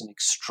instance, there's an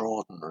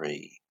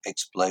extraordinary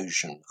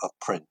explosion of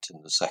print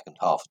in the second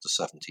half of the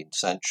 17th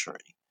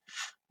century,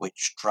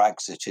 which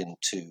drags it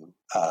into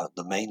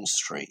the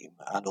mainstream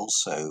and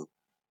also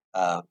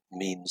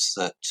means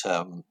that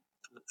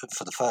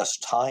for the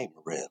first time,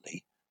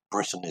 really,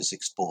 Britain is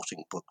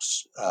exporting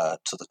books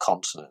to the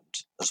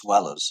continent as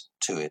well as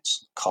to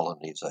its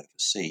colonies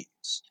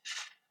overseas.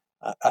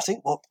 I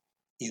think what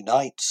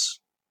unites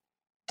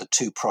the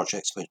two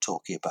projects we're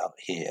talking about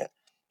here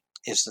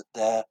is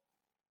that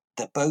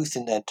they're both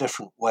in their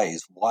different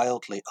ways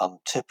wildly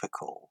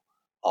untypical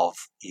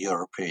of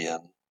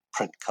European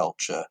print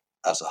culture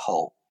as a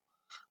whole.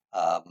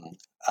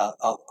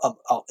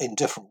 In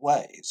different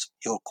ways.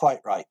 You're quite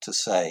right to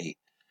say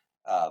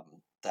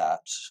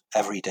that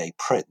everyday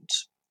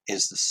print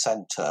is the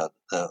center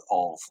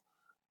of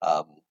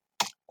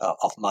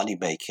money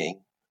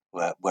making,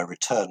 where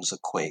returns are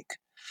quick,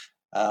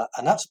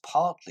 and that's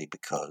partly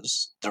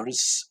because there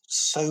is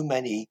so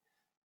many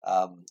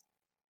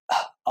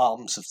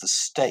arms of the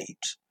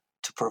state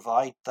to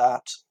provide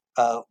that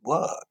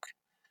work.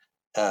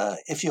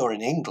 If you're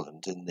in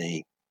England in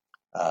the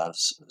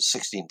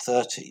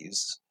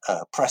 1630s,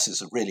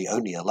 presses are really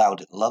only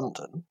allowed in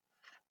London.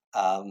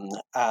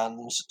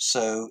 And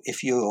so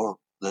if you're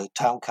the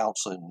town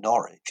council in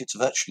Norwich, it's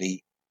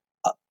virtually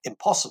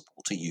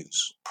impossible to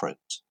use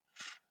print.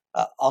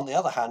 On the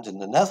other hand, in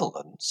the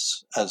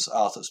Netherlands, as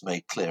Arthur's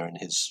made clear in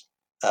his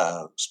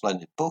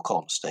splendid book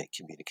on state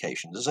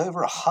communication, there's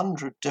over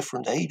 100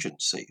 different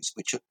agencies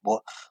which at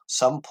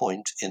some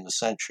point in the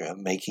century are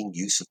making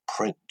use of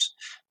print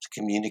to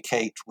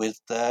communicate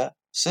with their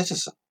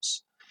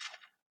citizens.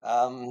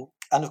 And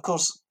of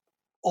course,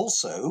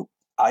 also,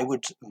 I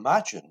would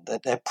imagine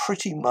that they're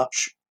pretty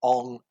much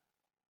on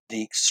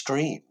the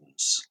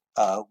extremes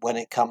when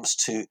it comes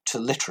to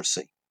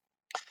literacy.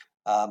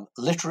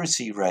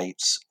 Literacy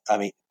rates, I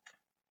mean,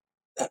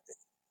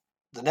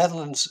 the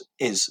Netherlands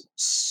is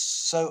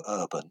so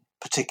urban,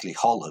 particularly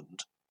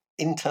Holland.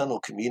 Internal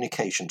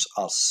communications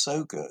are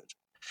so good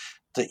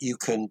that you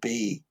can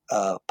be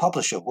a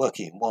publisher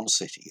working in one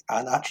city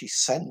and actually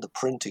send the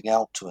printing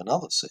out to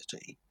another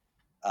city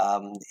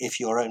if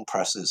your own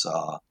presses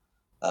are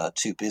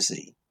too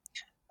busy.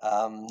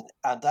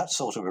 And that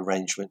sort of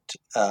arrangement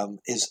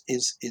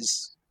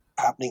is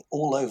happening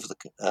all over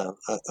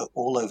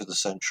the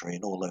century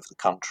and all over the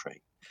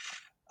country.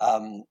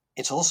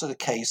 It's also the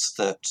case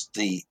that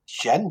the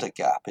gender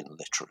gap in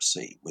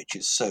literacy, which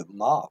is so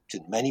marked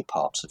in many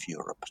parts of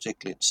Europe,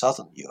 particularly in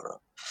southern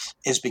Europe,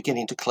 is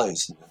beginning to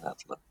close in the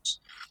Netherlands,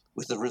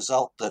 with the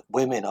result that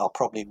women are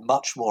probably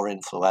much more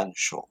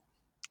influential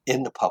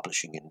in the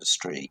publishing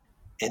industry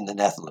in the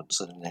Netherlands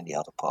than in any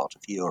other part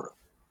of Europe.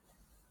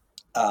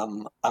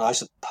 And I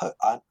suppose,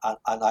 and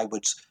I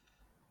would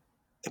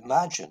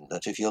imagine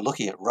that if you're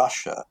looking at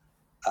Russia,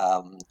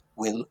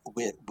 we're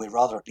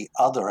rather at the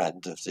other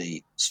end of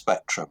the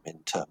spectrum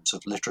in terms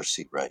of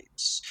literacy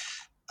rates.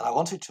 And I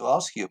wanted to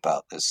ask you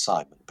about this,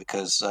 Simon,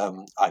 because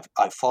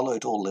I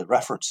followed all the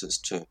references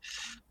to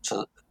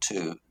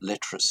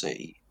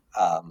literacy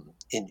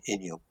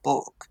in your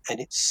book, and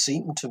it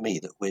seemed to me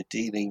that we're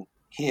dealing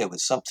here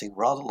with something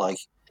rather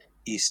like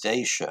East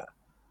Asia,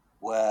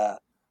 where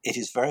it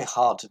is very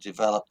hard to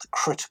develop the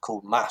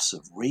critical mass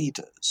of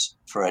readers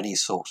for any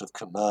sort of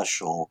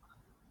commercial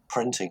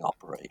printing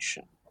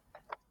operation.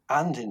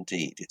 And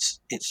indeed,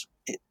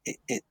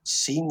 it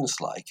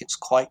seems like it's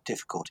quite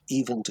difficult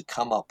even to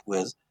come up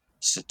with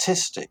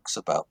statistics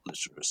about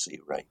literacy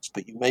rates.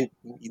 But you may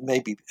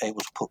be able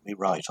to put me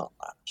right on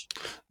that.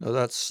 No,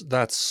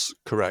 that's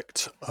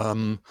correct.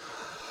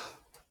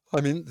 I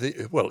mean,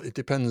 it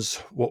depends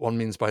what one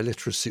means by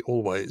literacy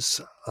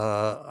always.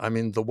 I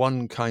mean, the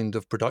one kind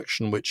of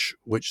production which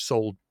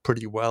sold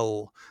pretty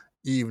well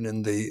even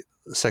in the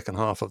second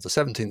half of the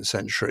 17th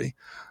century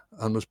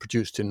and was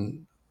produced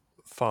in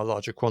far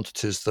larger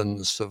quantities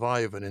than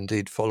survive, and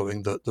indeed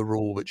following the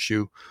rule which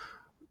you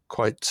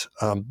quite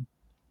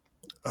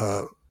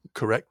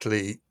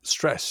correctly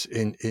stress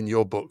in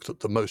your book,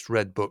 that the most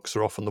read books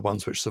are often the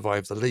ones which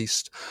survive the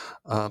least.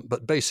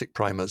 But basic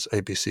primers,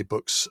 ABC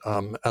books,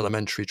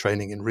 elementary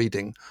training in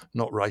reading,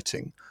 not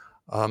writing.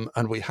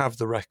 And we have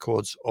the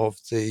records of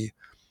the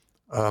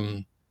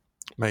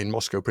main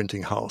Moscow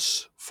printing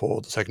house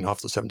for the second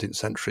half of the 17th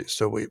century.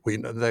 So we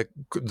know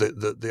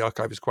the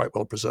archive is quite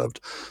well preserved,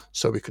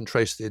 so we can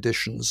trace the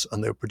editions,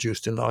 and they were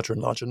produced in larger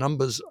and larger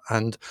numbers,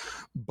 and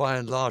by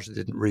and large they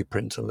didn't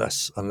reprint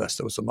unless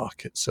there was a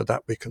market. So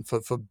that we can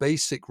for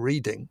basic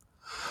reading,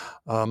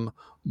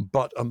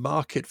 but a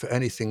market for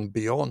anything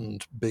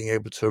beyond being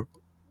able to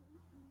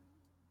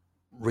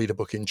read a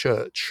book in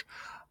church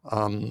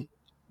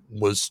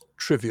was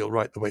trivial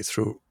right the way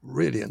through,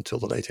 really, until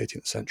the late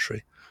 18th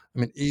century. I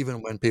mean,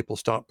 even when people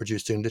start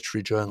producing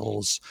literary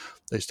journals,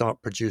 they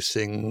start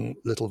producing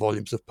little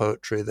volumes of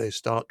poetry, they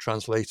start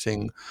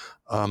translating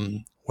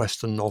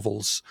Western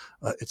novels,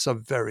 it's a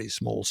very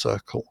small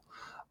circle.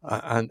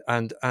 And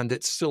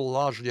it's still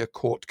largely a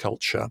court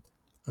culture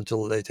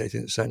until the late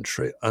 18th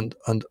century. And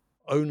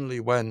only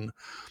when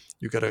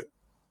you get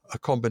a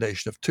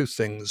combination of two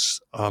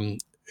things in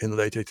the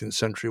late 18th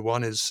century.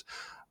 One is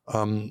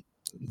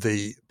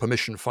the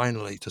permission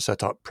finally to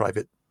set up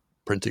private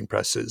printing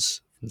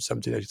presses from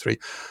 1783,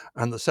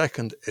 and the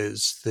second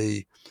is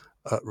the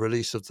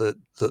release of the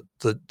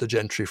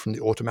gentry from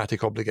the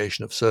automatic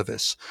obligation of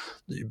service.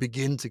 You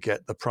begin to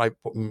get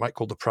what we might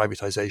call the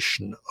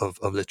privatization of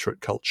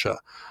literate culture,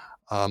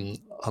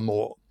 a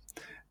more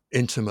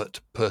intimate,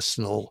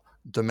 personal,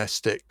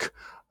 domestic,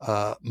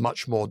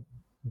 much more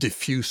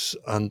diffuse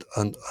and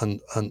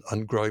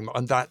growing,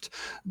 and that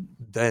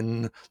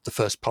then the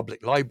first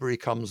public library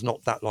comes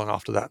not that long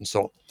after that, and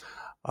so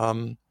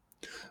on.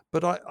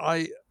 But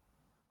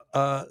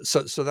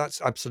so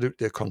that's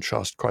absolutely a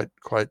contrast, quite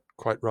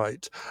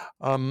right.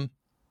 And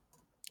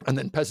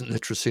then peasant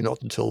literacy,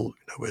 not until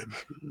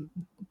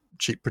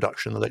cheap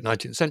production in the late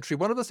 19th century.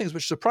 One of the things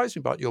which surprised me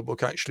about your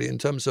book, actually, in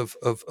terms of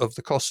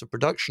the costs of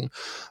production,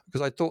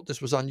 because I thought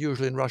this was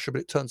unusual in Russia,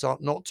 but it turns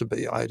out not to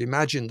be. I had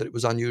imagined that it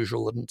was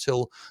unusual that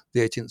until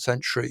the 18th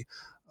century,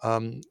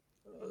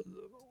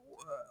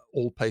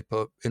 all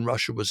paper in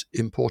Russia was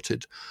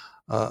imported,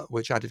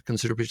 which added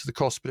considerably to the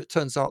cost. But it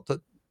turns out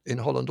that in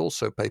Holland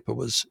also paper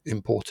was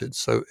imported.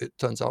 So it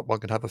turns out one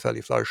can have a fairly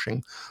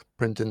flourishing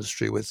print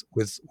industry with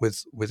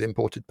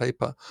imported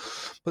paper.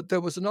 But there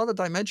was another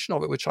dimension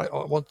of it which I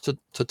wanted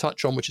to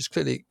touch on, which is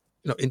clearly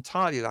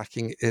entirely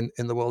lacking in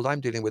the world I'm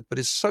dealing with, but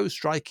is so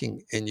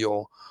striking in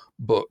your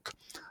book.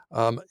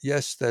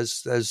 Yes,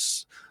 there's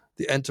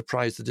the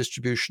enterprise, the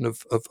distribution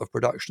of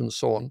production and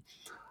so on.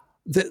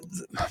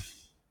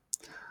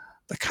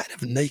 The kind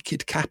of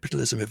naked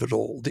capitalism of it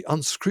all, the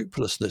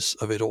unscrupulousness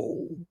of it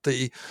all,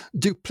 the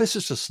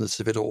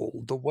duplicitousness of it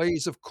all, the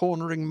ways of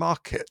cornering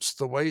markets,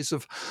 the ways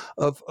of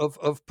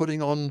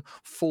putting on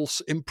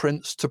false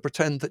imprints to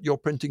pretend that you're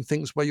printing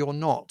things where you're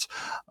not.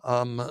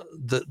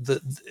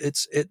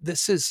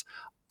 This is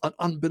an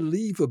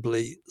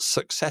unbelievably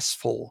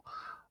successful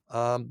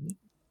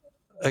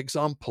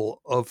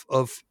example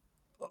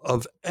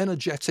of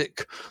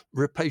energetic,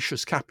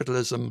 rapacious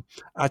capitalism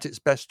at its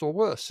best or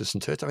worst,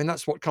 isn't it? I mean,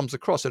 that's what comes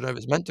across. I don't know if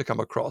it's meant to come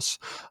across,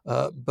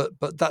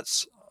 but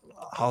that's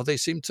how they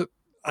seem to.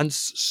 And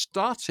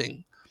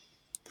starting,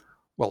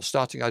 I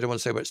don't want to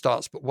say where it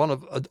starts, but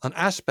an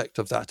aspect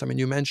of that. I mean,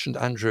 you mentioned,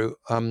 Andrew,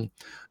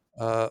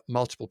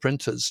 multiple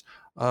printers,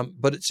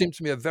 but it seemed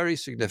to me a very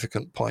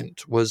significant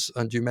point was,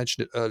 and you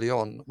mentioned it early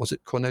on, was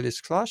it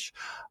Cornelis Clash,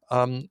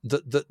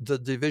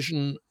 the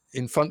division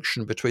in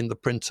function between the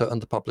printer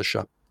and the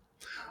publisher,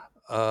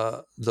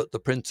 that the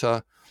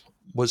printer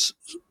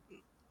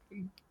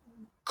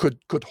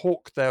could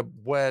hawk their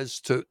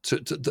wares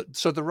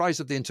so the rise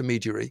of the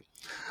intermediary,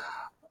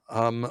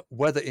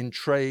 whether in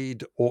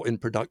trade or in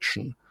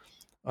production,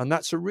 and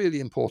that's a really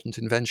important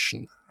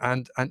invention.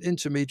 And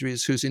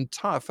intermediaries whose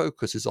entire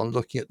focus is on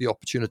looking at the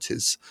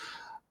opportunities.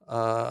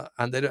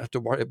 And they don't have to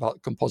worry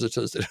about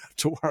compositors. They don't have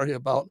to worry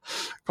about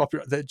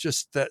copyright.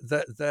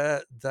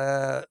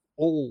 They're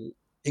all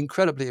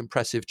incredibly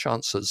impressive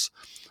chances.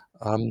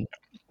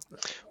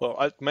 Well,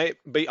 I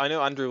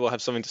know Andrew will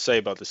have something to say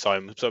about this,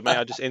 Simon. So may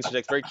I just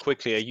interject very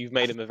quickly? You've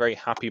made him a very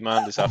happy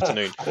man this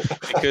afternoon,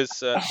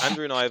 because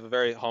Andrew and I have a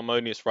very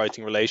harmonious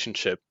writing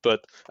relationship.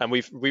 And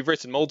we've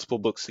written multiple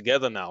books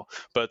together now.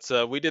 But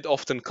we did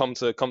often come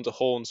to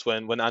horns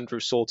when Andrew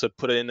sought to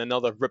put in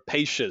another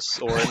rapacious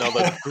or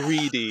another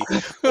greedy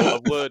or a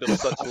word of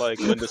such like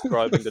when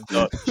describing the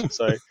Dutch.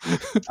 So,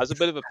 as a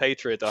bit of a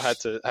patriot, I had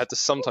to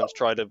sometimes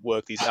try to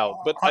work these out.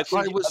 But I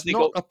was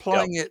not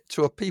applying it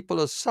to a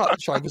people as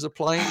such. I was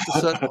applying it to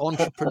certain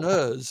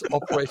entrepreneurs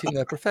operating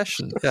their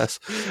profession. Yes.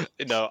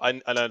 No, I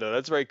know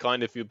that's very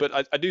kind of you,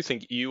 but I do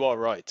think you are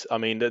right. I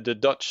mean, the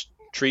Dutch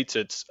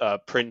treated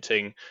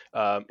printing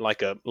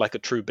like a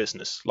true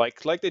business,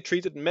 like they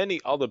treated many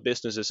other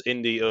businesses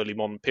in the early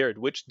modern period,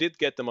 which did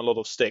get them a lot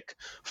of stick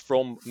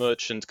from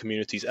merchant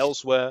communities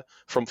elsewhere,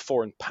 from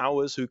foreign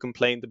powers who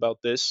complained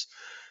about this.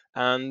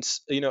 And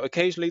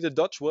occasionally the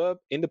Dutch were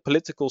in the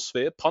political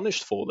sphere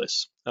punished for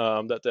this,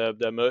 that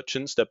their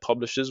merchants, their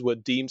publishers were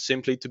deemed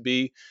simply to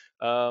be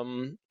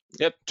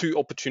too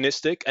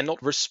opportunistic and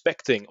not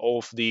respecting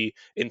of the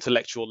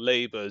intellectual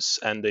labors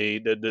and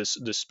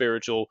the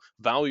spiritual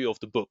value of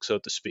the book, so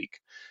to speak.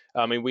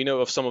 I mean, we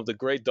know of some of the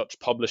great Dutch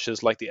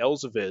publishers like the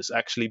Elseviers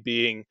actually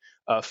being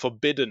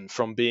forbidden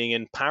from being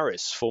in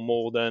Paris for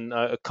more than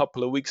a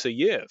couple of weeks a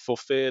year, for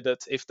fear that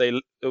if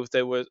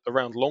they were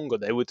around longer,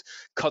 they would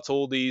cut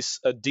all these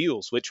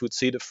deals, which would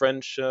see the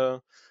French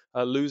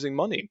losing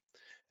money.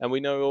 And we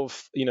know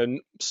of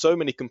so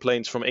many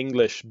complaints from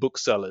English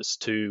booksellers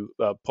to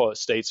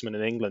statesmen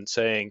in England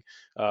saying,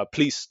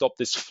 please stop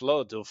this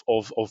flood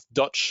of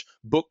Dutch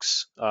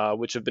books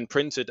which have been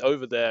printed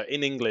over there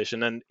in English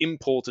and then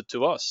imported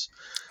to us.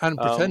 And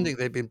pretending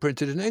they've been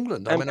printed in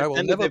England. I mean, I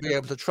will never be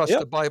able to trust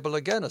the Bible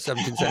again, a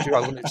 17th century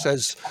Bible, when it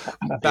says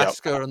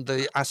Basker and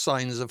the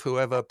assigns of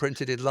whoever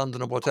printed in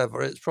London or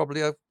whatever. It's probably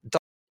a...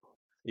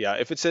 Yeah,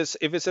 if it says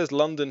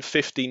London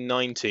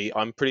 1590,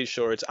 I'm pretty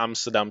sure it's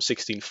Amsterdam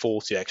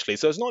 1640 actually.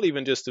 So it's not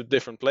even just a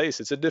different place;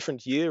 it's a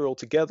different year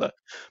altogether.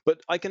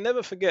 But I can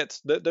never forget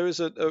that there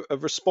is a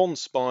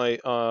response by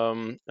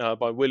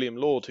William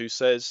Laud, who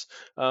says,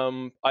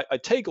 I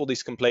take all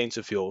these complaints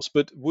of yours,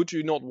 but would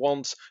you not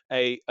want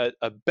a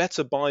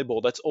better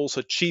Bible that's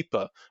also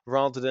cheaper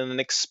rather than an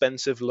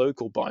expensive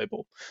local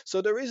Bible?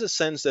 So there is a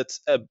sense that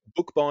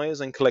book buyers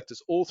and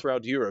collectors all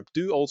throughout Europe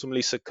do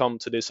ultimately succumb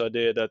to this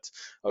idea that,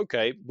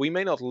 okay, we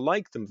may not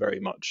like them very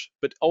much,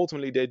 but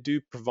ultimately they do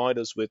provide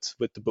us with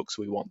the books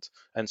we want,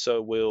 and so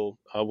we'll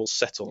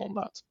settle on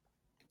that.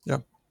 Yeah.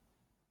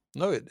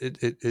 No,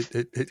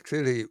 it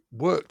clearly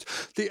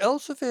worked. The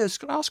Elseviers,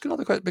 can I ask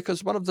another question?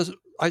 Because one of the,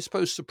 I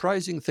suppose,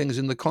 surprising things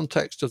in the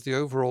context of the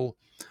overall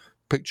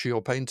picture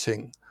you're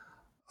painting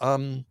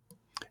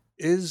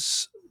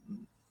is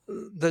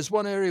there's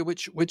one area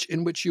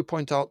in which you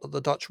point out that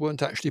the Dutch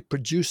weren't actually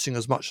producing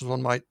as much as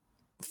one might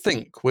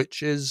think,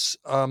 which is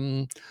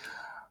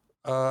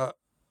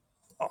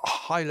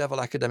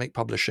high-level academic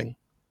publishing,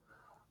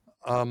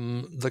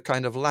 the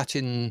kind of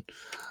Latin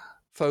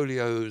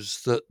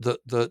folios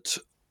that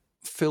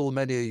fill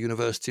many a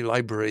university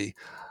library,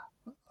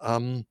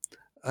 and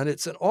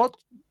it's an odd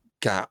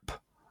gap,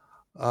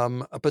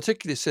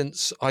 particularly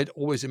since I'd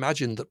always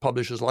imagined that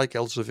publishers like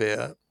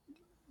Elsevier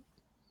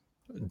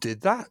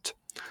did that.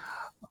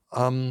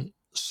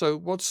 So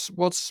what's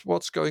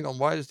going on?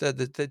 Why is there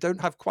that they don't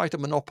have quite a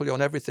monopoly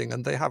on everything,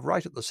 and they have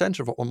right at the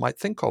center of what one might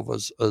think of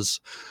as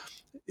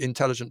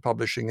intelligent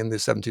publishing in the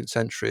 17th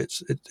century?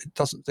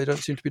 They don't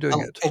seem to be doing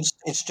it.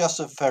 It's just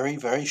a very,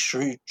 very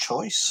shrewd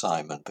choice,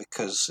 Simon,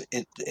 because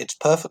it's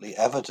perfectly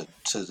evident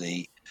to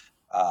the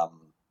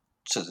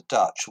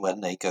Dutch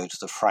when they go to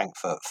the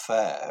Frankfurt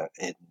Fair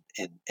in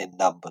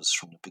numbers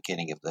from the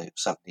beginning of the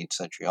 17th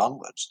century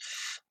onwards,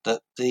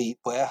 that the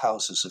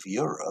warehouses of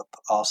Europe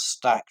are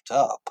stacked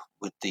up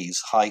with these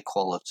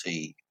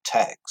high-quality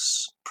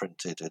texts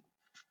printed in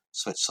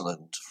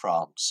Switzerland,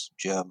 France,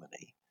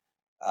 Germany,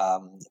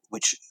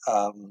 which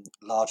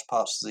large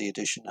parts of the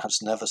edition has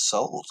never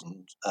sold,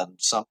 and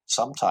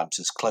sometimes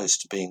is close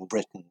to being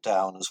written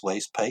down as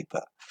waste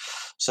paper.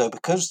 So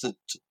because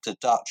the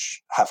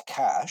Dutch have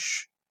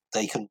cash,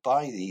 they can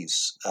buy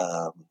these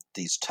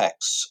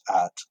texts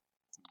at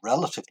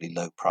relatively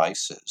low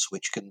prices,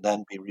 which can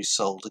then be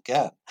resold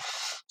again.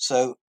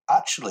 So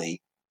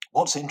actually,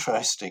 what's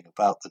interesting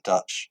about the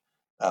Dutch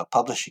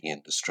publishing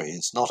industry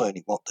is not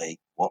only what they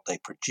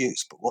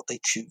produce, but what they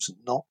choose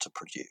not to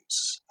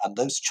produce, and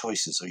those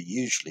choices are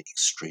usually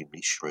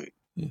extremely shrewd.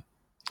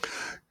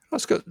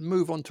 Let's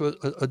move on to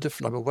a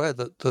different. I'm aware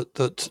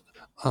that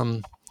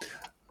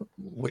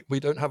we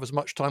don't have as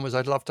much time as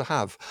I'd love to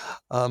have,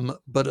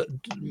 but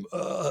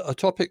a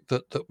topic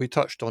that we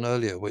touched on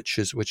earlier, which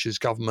is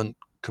government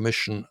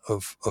commission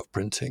of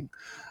printing,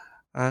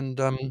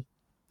 and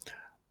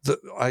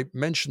I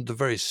mentioned the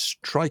very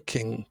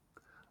striking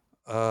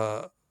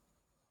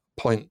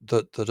point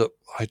that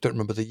I don't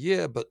remember the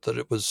year, but that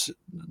it was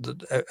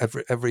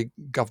that every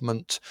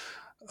government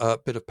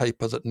bit of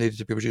paper that needed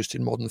to be produced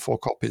in more than 4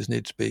 copies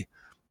needed to be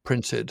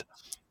printed.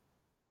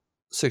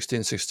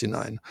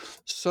 1669.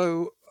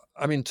 So,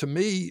 I mean, to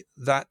me,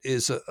 that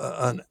is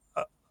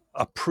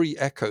a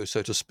pre-echo,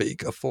 so to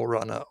speak, a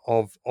forerunner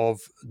of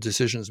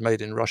decisions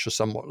made in Russia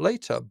somewhat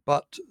later.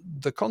 But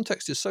the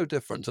context is so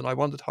different, and I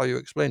wondered how you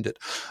explained it.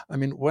 I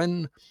mean,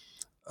 when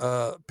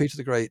Peter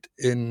the Great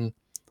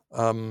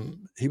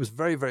he was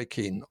very, very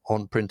keen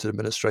on printed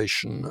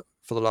administration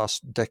for the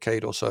last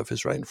decade or so of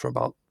his reign, from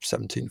about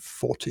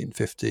 1714,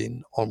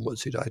 15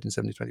 onwards. He died in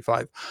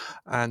 1725.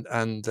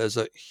 And there's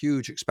a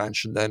huge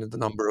expansion then in the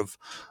number of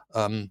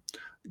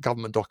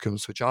government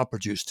documents which are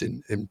produced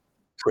in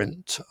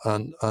print.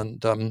 And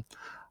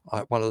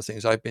one of the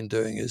things I've been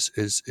doing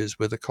is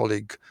with a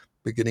colleague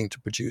beginning to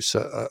produce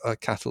a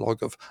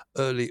catalogue of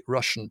early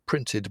Russian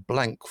printed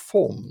blank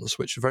forms,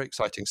 which is a very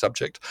exciting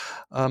subject.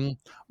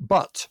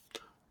 But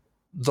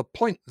the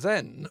point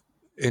then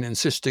in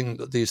insisting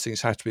that these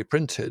things had to be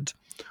printed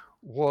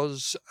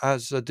was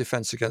as a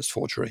defense against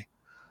forgery.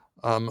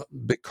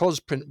 Because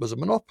print was a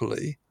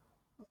monopoly,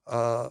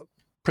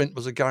 print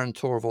was a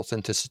guarantor of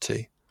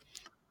authenticity.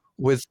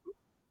 With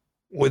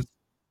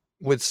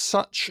with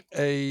such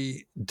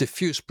a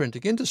diffuse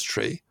printing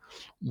industry,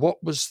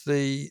 what was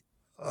the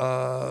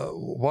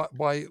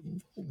why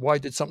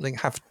did something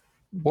have?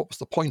 What was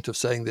the point of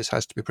saying this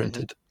has to be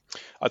printed?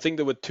 I think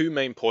there were two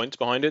main points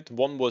behind it.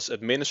 One was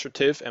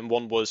administrative and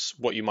one was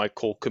what you might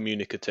call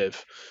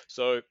communicative.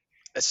 So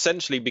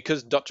essentially,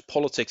 because Dutch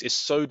politics is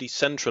so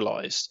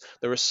decentralized,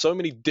 there are so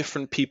many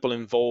different people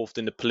involved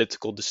in the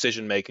political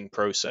decision-making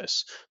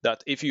process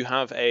that if you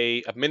have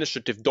a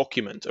administrative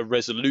document, a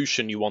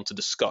resolution you want to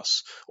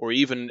discuss, or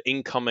even an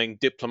incoming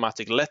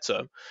diplomatic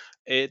letter,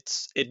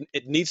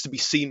 it needs to be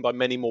seen by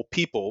many more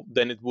people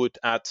than it would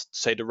at,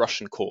 say, the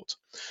Russian court.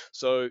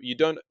 So you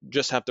don't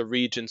just have the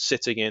regent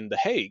sitting in The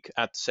Hague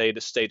at, say, the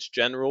States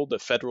General, the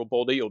federal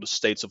body, or the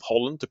States of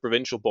Holland, the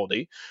provincial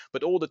body,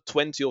 but all the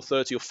 20 or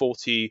 30 or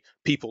 40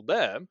 people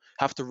there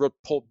have to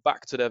report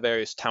back to their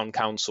various town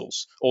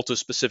councils, or to a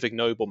specific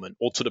nobleman,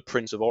 or to the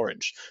Prince of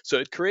Orange. So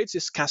it creates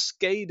this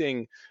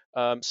cascading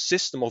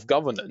system of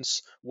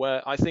governance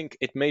where I think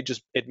it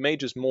made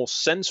just more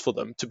sense for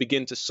them to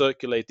begin to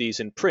circulate these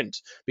in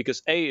print,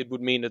 because it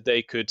would mean that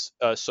they could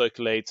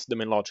circulate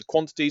them in larger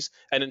quantities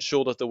and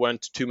ensure that there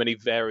weren't too many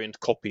variant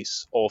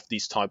copies of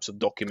these types of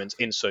documents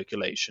in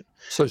circulation.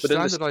 So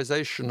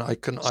standardization,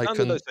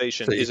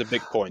 standardization is a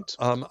big point.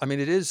 I mean,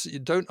 it is. You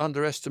don't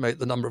underestimate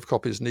the number of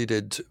copies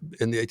needed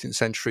in the 18th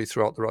century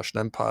throughout the Russian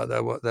Empire.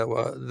 There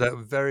were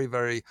very,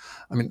 very.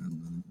 I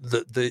mean,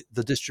 the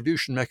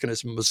distribution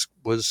mechanism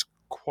was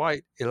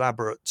quite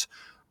elaborate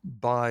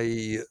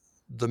by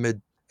the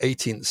mid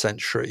 18th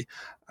century,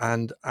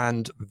 and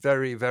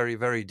very, very,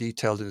 very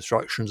detailed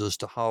instructions as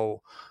to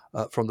how,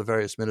 from the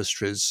various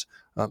ministries,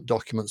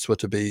 documents were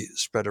to be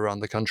spread around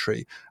the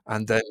country,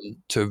 and then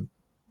to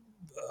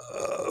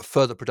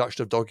further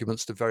production of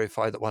documents to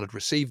verify that one had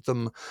received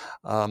them,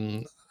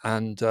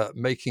 and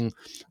making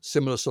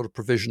similar sort of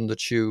provision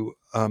that you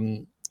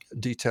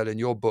detail in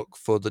your book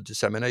for the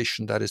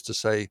dissemination, that is to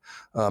say,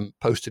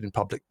 posted in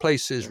public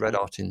places, read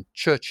out in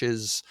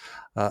churches,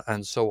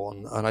 and so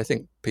on. And I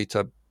think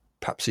Peter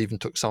perhaps even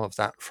took some of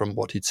that from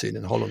what he'd seen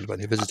in Holland when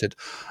he visited.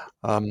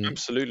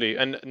 Absolutely,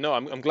 and no,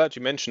 I'm glad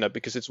you mentioned that,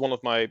 because it's one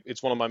of my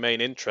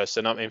main interests,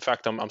 and in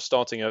fact I'm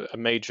starting a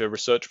major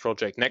research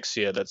project next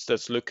year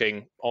that's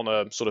looking on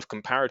a sort of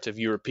comparative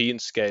European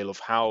scale of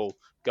how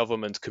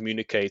government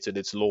communicated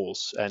its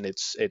laws and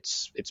its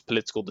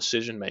political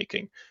decision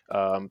making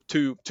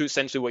to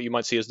essentially what you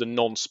might see as the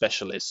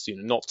non-specialists,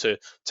 not to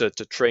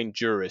trained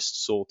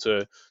jurists or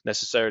to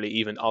necessarily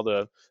even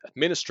other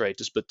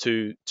administrators, but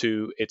to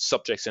its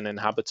subjects and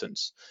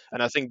inhabitants.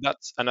 And I think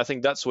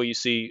that's where you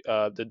see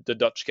the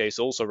Dutch case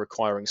also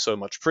requiring so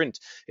much print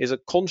is a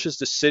conscious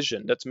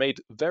decision that's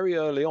made very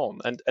early on,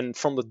 and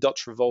from the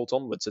Dutch Revolt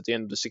onwards at the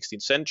end of the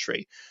 16th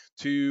century,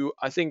 to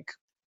I think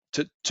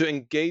to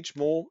engage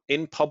more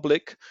in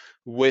public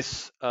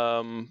with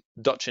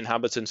Dutch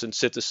inhabitants and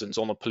citizens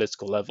on a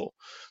political level.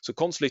 So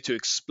constantly to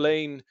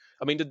explain,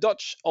 I mean, the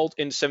Dutch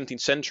in the 17th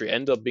century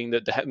ended up being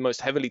the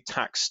most heavily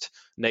taxed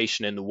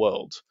nation in the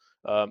world.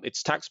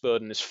 Its tax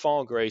burden is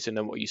far greater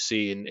than what you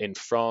see in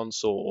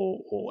France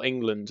or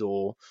England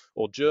or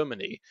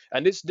Germany,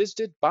 and this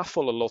did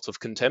baffle a lot of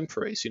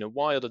contemporaries.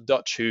 Why are the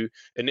Dutch, who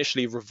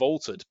initially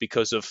revolted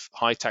because of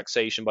high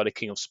taxation by the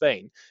King of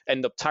Spain,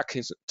 end up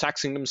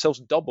taxing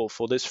themselves double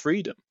for this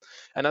freedom?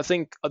 And I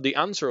think the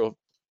answer of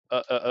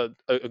a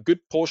good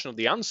portion of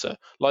the answer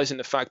lies in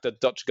the fact that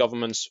Dutch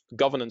governance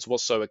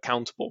was so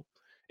accountable.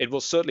 It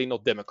was certainly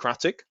not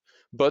democratic,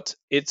 but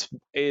it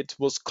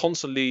was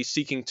constantly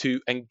seeking to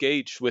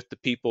engage with the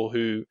people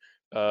who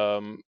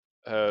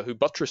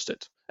buttressed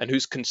it and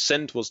whose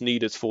consent was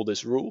needed for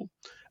this rule.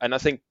 And I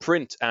think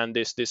print and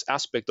this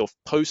aspect of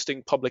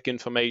posting public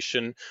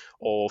information,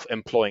 of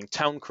employing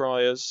town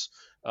criers,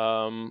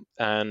 and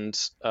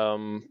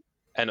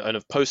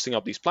of posting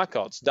up these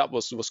placards, that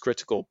was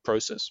critical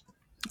process.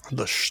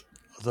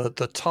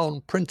 The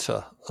town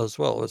printer as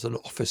well was an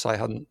office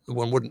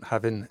one wouldn't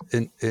have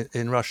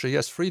in Russia.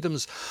 Yes,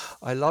 freedoms.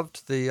 I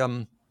loved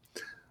the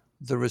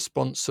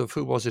response of,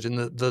 who was it, in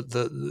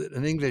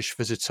an English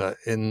visitor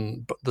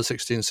in the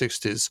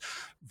 1660s,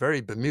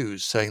 very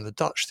bemused, saying the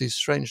Dutch, these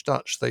strange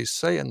Dutch, they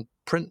say and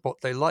print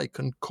what they like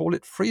and call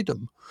it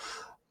freedom.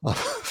 A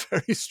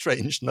very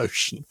strange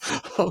notion.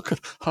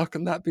 How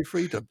can that be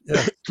freedom?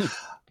 Yeah.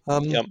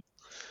 Yeah.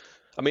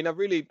 I mean, I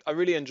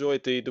really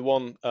enjoyed the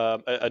one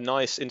a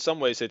nice, in some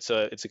ways it's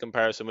a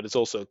comparison, but it's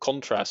also a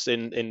contrast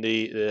in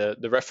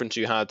the reference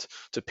you had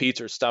to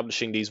Peter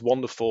establishing these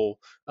wonderful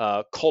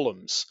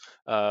columns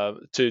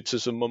to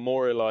sort of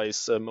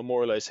memorialize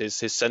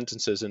his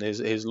sentences and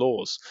his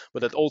laws,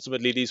 but that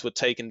ultimately these were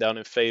taken down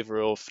in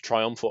favor of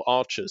triumphal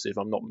arches, if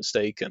I'm not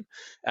mistaken.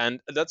 And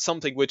that's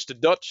something which the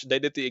Dutch, they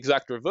did the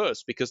exact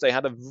reverse, because they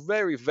had a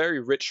very, very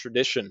rich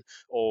tradition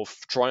of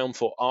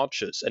triumphal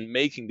arches and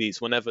making these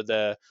whenever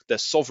their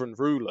sovereign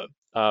ruler,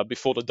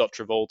 before the Dutch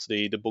revolt,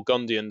 the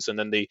Burgundians and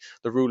then the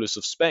rulers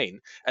of Spain,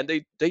 and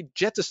they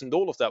jettisoned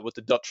all of that with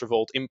the Dutch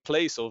revolt in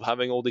place of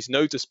having all these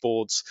notice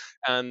boards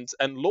and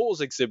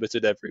laws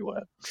exhibited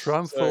everywhere.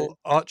 Triumphal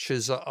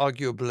arches are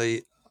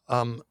arguably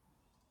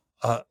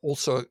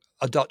also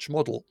a Dutch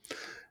model,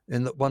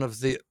 in that one of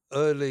the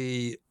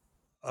early,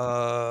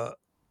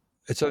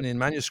 it's only in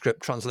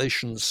manuscript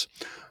translations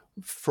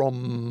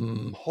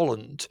from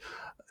Holland,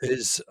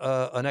 is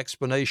an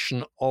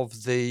explanation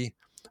of the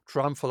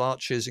triumphal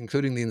arches,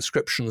 including the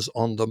inscriptions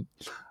on them,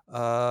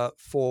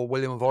 for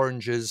William of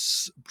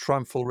Orange's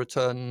triumphal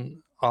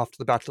return after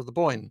the Battle of the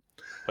Boyne,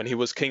 when he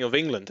was King of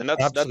England. And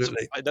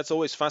that's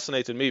always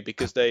fascinated me,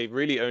 because they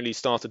really only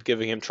started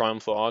giving him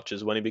triumphal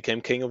arches when he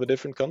became king of a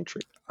different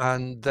country.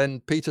 And then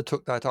Peter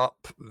took that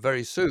up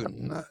very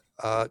soon.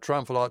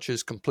 Triumphal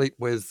arches complete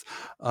with,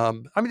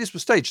 these were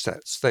stage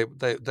sets. They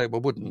were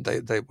wooden.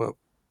 They were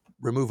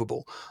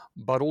removable,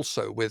 but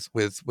also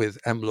with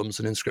emblems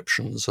and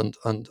inscriptions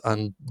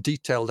and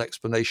detailed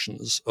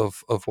explanations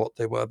of what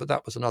they were. But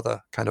that was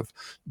another kind of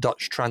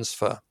Dutch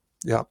transfer.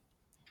 Yeah.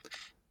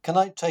 Can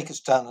I take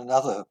us down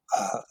another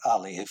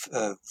alley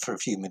for a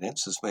few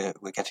minutes, as we're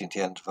getting to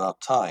the end of our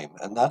time?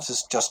 And that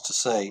is just to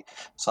say,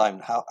 Simon,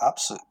 how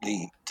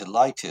absolutely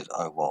delighted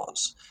I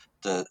was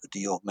that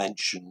your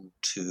mention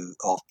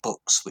of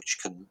books which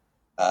can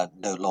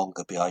no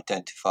longer be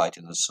identified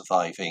in the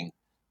surviving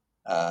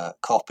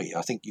copy.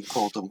 I think you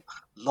called them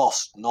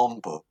lost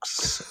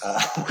non-books.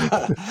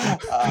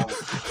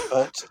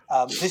 But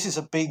this is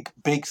a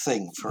big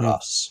thing for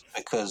us,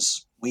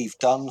 because we've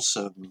done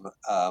some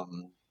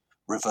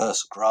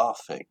reverse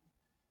graphing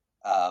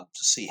to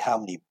see how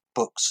many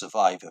books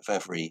survive of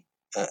every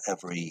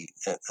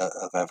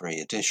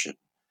edition,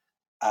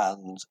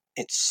 and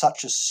it's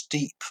such a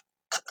steep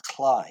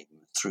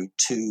climb through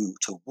 2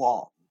 to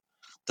 1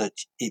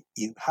 that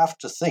you have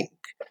to think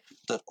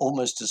that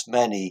almost as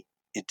many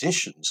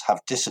editions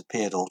have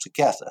disappeared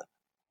altogether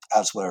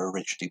as were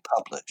originally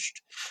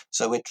published.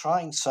 So we're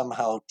trying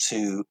somehow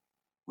to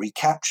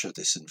recapture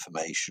this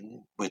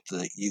information with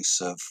the use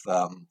of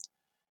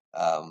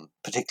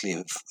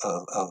particularly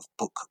of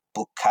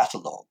book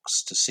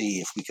catalogues, to see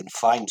if we can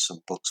find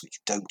some books which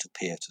don't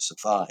appear to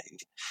survive.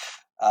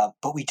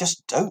 But we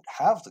just don't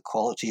have the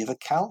quality of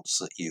accounts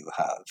that you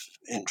have,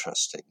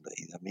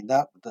 interestingly. I mean,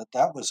 that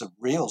was a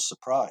real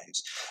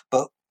surprise.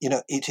 But,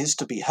 it is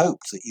to be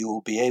hoped that you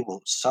will be able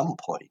at some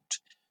point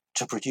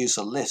to produce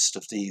a list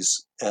of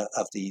these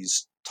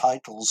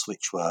titles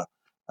which were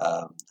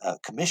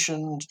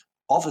commissioned,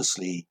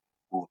 obviously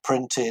were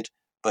printed,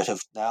 but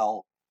have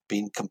now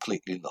been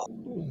completely lost.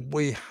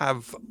 We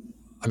have,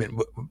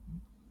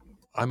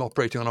 I'm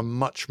operating on a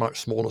much,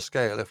 much smaller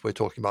scale if we're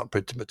talking about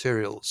printed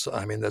materials.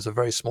 There's a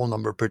very small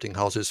number of printing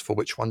houses for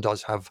which one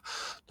does have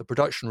the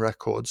production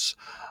records,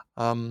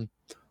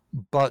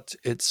 but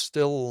it's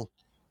still,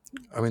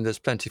 there's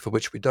plenty for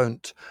which we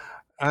don't.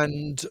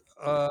 And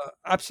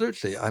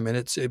absolutely,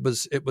 it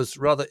was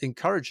rather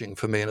encouraging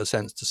for me in a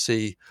sense to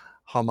see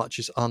how much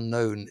is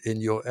unknown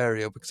in your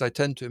area, because I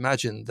tend to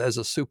imagine there's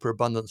a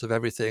superabundance of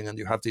everything, and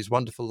you have these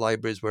wonderful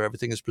libraries where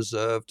everything is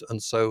preserved.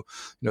 And so,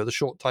 the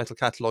short title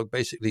catalogue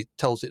basically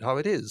tells it how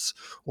it is,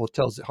 or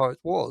tells it how it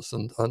was.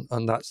 And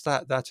that's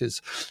that. That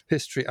is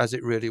history as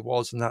it really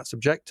was, and that's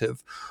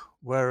objective.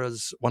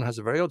 Whereas one has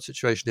a very odd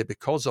situation here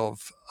because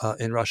of,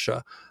 in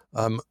Russia,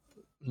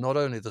 not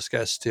only the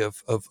scarcity of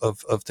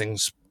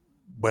things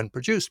when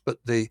produced, but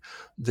the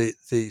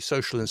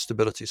social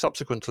instability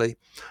subsequently,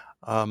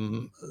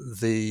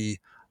 the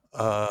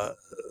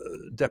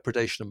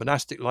depredation of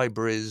monastic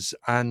libraries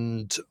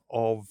and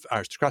of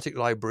aristocratic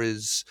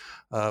libraries,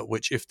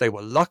 which, if they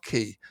were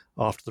lucky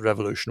after the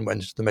revolution,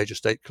 went into the major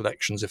state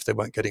collections if they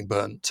weren't getting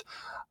burnt,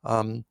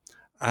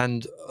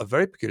 and a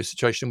very peculiar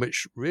situation in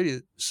which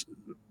really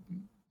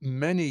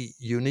many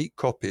unique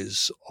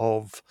copies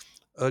of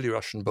early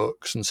Russian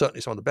books, and certainly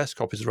some of the best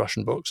copies of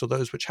Russian books, are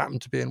those which happen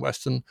to be in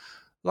Western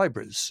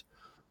libraries.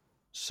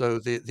 So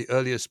the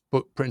earliest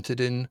book printed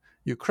in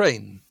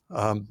Ukraine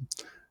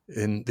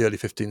in the early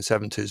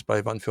 1570s by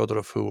Ivan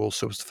Fyodorov, who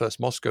also was the first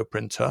Moscow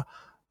printer,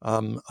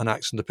 An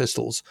Axe and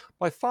Epistles,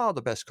 by far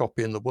the best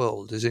copy in the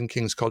world, is in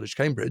King's College,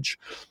 Cambridge,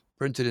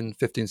 printed in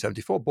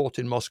 1574, bought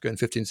in Moscow in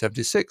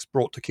 1576,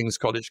 brought to King's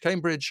College,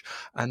 Cambridge,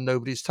 and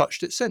nobody's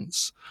touched it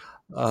since.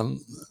 So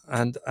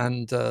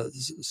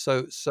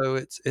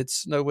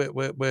it's no,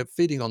 we're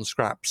feeding on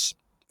scraps,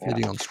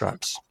 on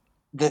scraps.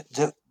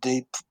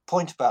 The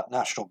point about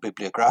national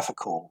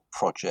bibliographical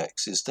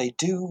projects is they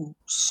do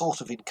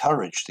sort of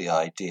encourage the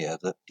idea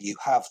that you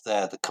have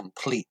there the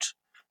complete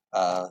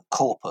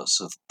corpus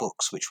of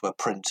books which were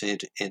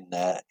printed in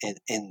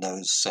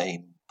those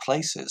same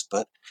places,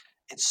 but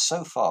it's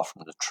so far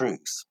from the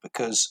truth,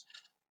 because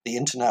the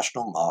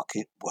international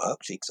market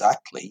worked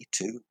exactly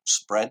to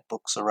spread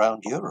books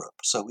around Europe.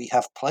 So we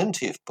have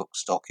plenty of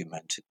books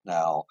documented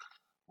now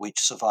which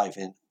survive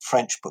in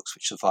French books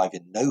which survive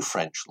in no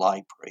French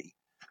library,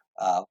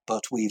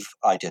 but we've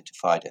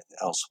identified it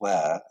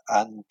elsewhere,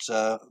 and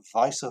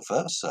vice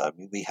versa.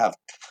 We have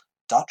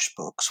Dutch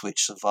books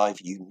which survive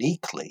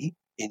uniquely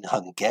in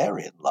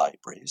Hungarian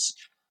libraries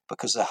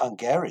because the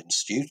Hungarian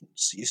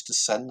students used to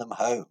send them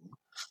home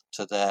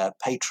to their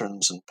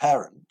patrons and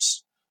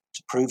parents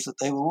to prove that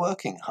they were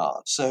working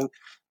hard. So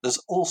there's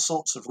all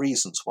sorts of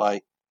reasons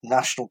why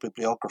national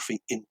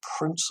bibliography in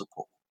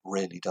principle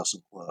really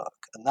doesn't work.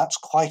 And that's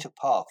quite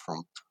apart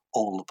from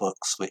all the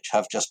books which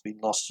have just been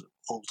lost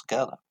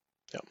altogether.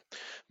 Yeah.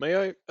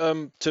 May I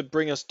to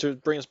bring us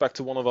back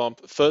to one of our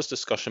first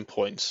discussion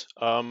points,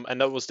 and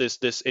that was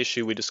this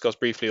issue we discussed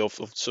briefly of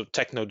sort of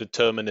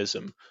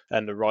techno-determinism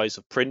and the rise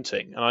of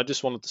printing. And I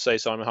just wanted to say,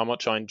 Simon, how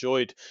much I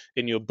enjoyed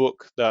in your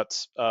book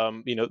that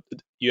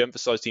you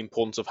emphasize the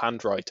importance of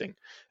handwriting.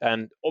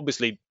 And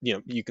obviously,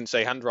 you can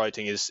say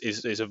handwriting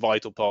is a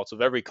vital part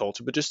of every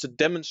culture, but just to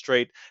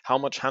demonstrate how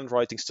much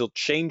handwriting still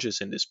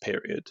changes in this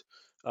period.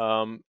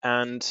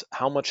 And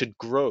how much it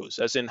grows,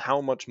 as in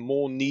how much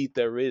more need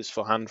there is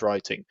for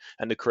handwriting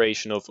and the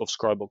creation of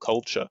scribal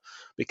culture.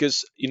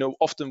 Because,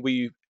 often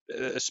we,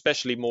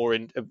 especially more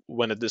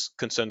when this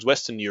concerns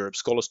Western Europe,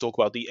 scholars talk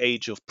about the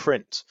age of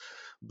print.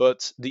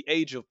 But the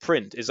age of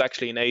print is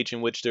actually an age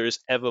in which there is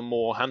ever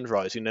more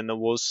handwriting than there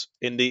was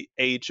in the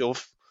age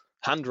of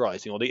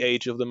handwriting or the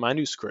age of the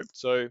manuscript.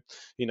 So,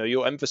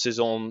 your emphasis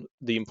on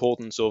the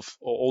importance of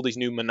all these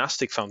new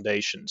monastic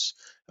foundations,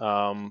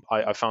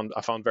 I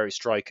found very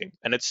striking,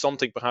 and it's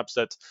something perhaps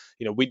that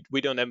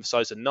we don't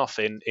emphasize enough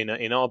in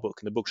our book,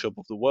 in the Bookshop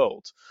of the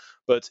World.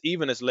 But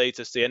even as late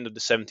as the end of the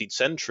 17th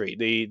century,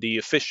 the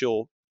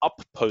official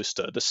up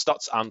poster, the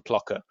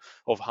Stadsanplakker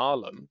of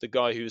Haarlem, the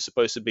guy who's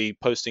supposed to be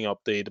posting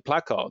up the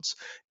placards,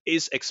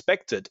 is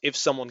expected, if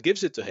someone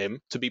gives it to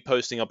him, to be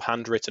posting up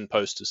handwritten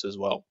posters as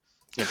well.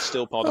 It's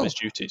still part of his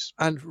duties.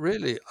 And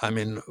really, I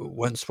mean,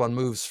 once one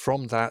moves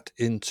from that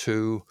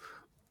into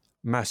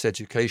mass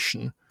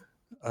education,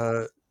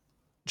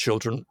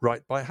 children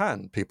write by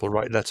hand. People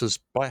write letters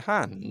by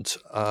hand.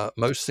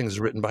 Most things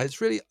are written by hand.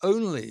 It's really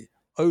only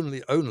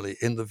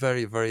in the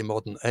very, very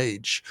modern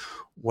age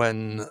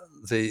when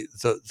the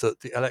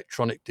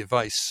electronic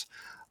device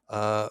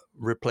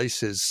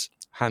replaces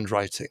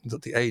handwriting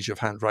that the age of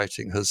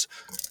handwriting has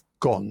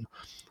gone.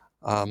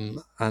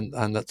 And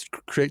that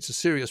creates a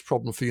serious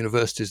problem for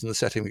universities in the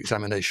setting of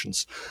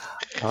examinations.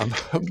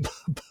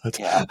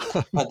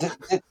 But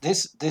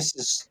this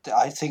is,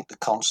 I think, the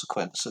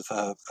consequence of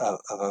a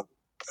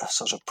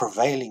sort of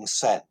prevailing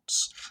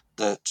sense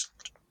that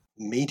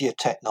media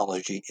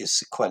technology is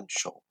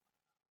sequential,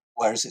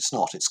 whereas it's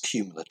not, it's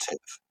cumulative.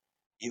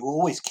 You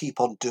always keep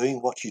on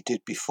doing what you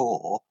did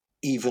before,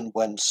 even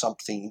when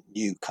something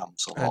new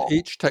comes along. And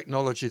each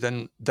technology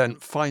then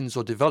finds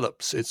or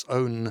develops its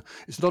own.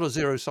 It's not a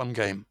zero-sum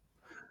game.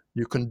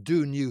 You can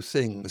do new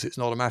things. It's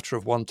not a matter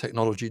of one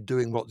technology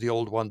doing what the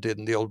old one did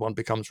and the old one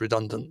becomes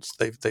redundant.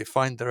 They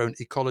find their own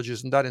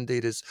ecologies, and that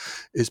indeed is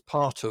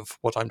part of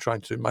what I'm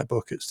trying to do in my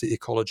book. It's the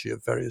ecology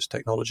of various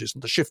technologies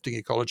and the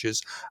shifting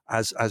ecologies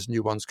as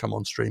new ones come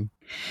on stream.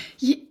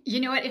 You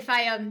know what? If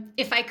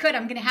I could,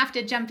 I'm going to have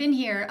to jump in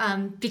here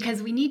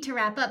because we need to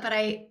wrap up. But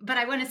I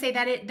want to say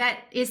that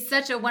is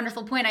such a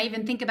wonderful point. I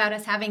even think about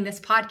us having this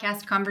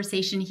podcast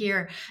conversation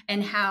here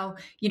and how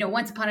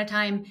once upon a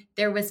time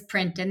there was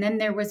print, and then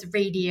there was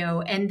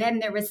radio, and then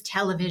there was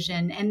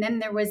television, and then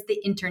there was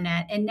the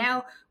internet, and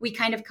now we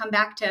kind of come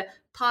back to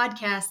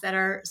podcasts that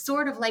are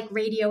sort of like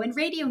radio, and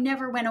radio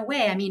never went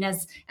away. I mean,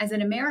 as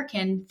an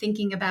American,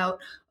 thinking about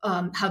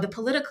how the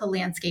political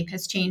landscape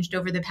has changed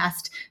over the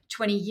past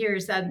 20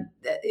 years, I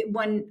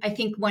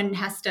think one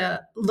has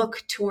to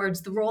look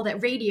towards the role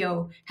that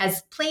radio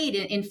has played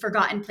in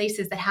forgotten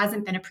places that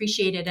hasn't been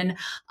appreciated. And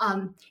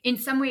in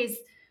some ways,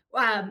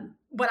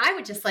 what I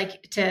would just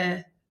like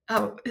to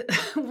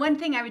one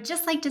thing I would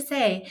just like to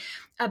say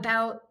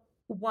about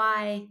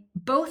why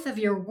both of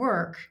your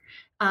work,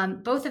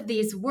 both of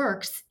these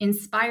works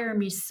inspire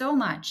me so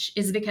much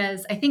is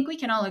because I think we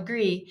can all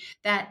agree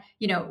that,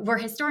 we're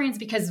historians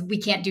because we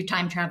can't do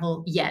time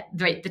travel yet,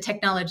 right? The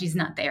technology's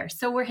not there.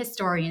 So we're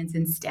historians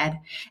instead.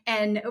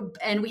 And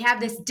we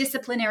have this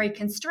disciplinary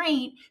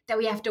constraint that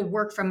we have to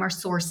work from our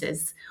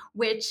sources,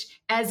 which,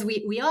 as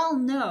we all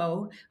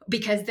know,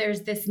 because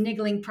there's this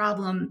niggling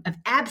problem of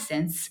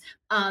absence,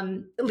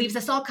 leaves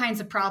us all kinds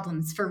of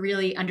problems for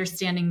really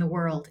understanding the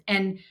world.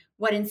 And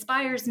what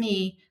inspires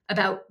me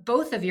about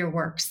both of your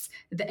works,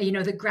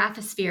 the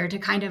graphosphere, to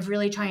kind of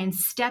really try and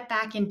step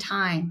back in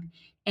time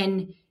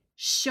and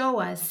show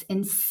us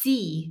and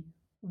see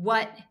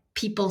what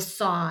people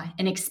saw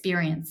and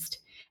experienced.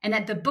 And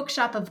at the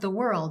Bookshop of the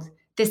World,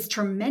 this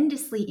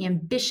tremendously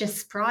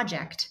ambitious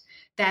project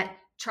that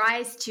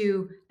tries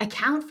to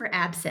account for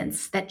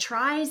absence, that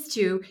tries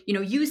to,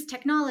 use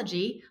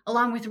technology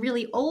along with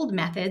really old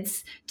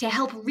methods to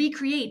help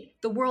recreate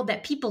the world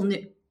that people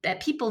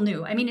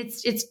knew. I mean,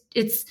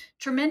 it's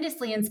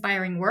tremendously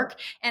inspiring work.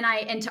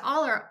 And to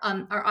all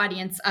our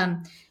audience,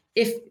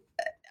 if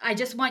I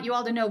just want you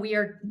all to know,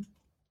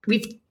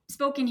 we've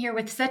spoken here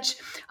with such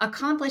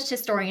accomplished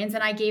historians,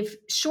 and I gave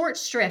short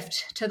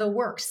shrift to the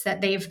works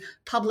that they've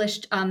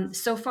published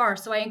so far.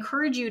 So I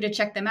encourage you to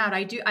check them out.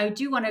 I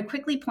do want to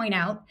quickly point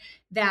out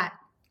that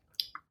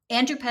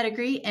Andrew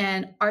Pettigrew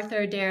and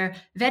Arthur der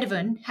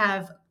Vedven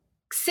have,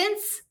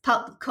 since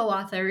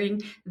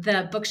co-authoring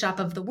the Bookshop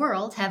of the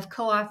World, have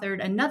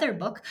co-authored another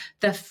book,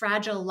 The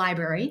Fragile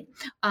Library,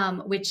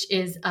 which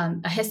is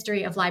a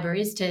history of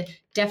libraries to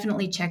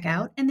definitely check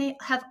out. And they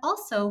have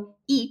also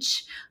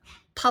each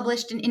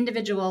published an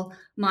individual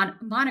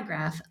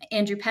monograph.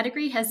 Andrew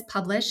Pettigrew has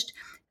published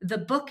The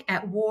Book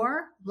at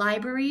War,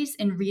 Libraries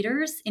and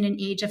Readers in an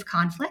Age of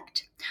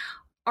Conflict.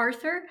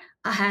 Arthur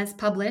has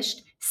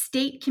published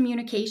State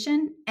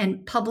Communication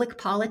and Public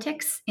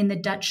Politics in the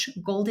Dutch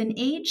Golden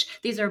Age.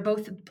 These are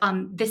both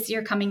this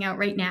year coming out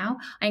right now.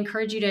 I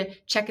encourage you to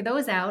check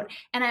those out.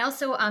 And I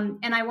also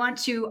and I want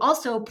to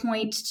also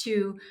point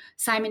to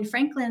Simon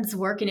Franklin's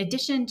work in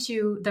addition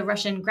to the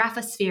Russian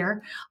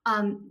graphosphere.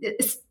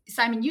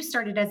 Simon, you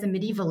started as a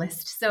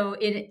medievalist, so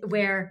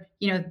where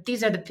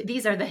these are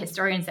the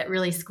historians that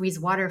really squeeze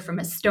water from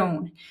a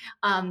stone,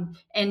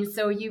 and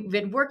so you've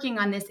been working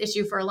on this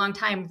issue for a long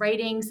time,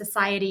 writing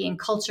society and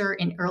culture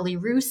in early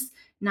Rus,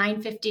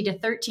 950 to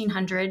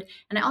 1300.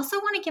 And I also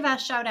want to give a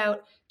shout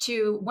out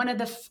to one of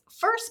the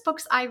first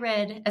books I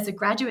read as a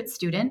graduate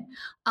student,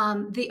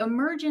 The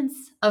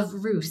Emergence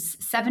of Rus,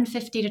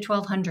 750 to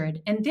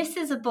 1200. And this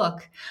is a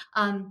book.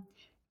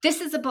 This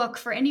is a book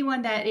for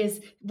anyone that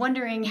is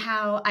wondering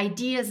how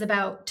ideas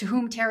about to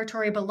whom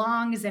territory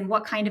belongs and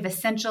what kind of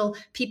essential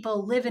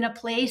people live in a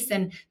place,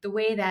 and the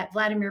way that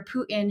Vladimir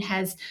Putin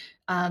has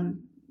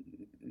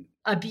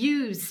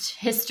abused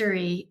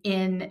history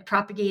in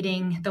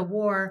propagating the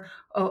war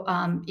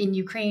in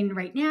Ukraine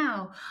right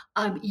now.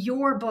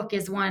 Your book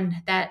is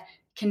one that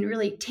can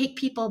really take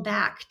people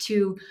back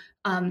to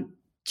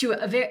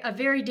a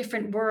very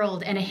different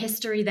world and a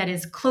history that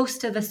is close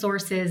to the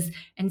sources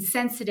and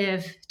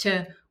sensitive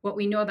to what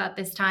we know about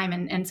this time.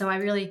 And so I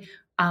really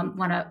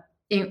want to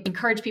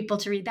encourage people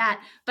to read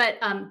that.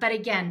 But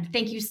again,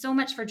 thank you so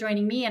much for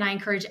joining me. And I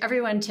encourage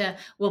everyone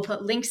we'll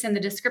put links in the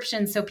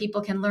description so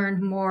people can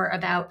learn more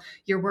about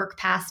your work,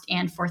 past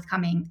and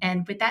forthcoming.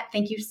 And with that,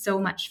 thank you so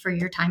much for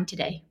your time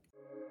today.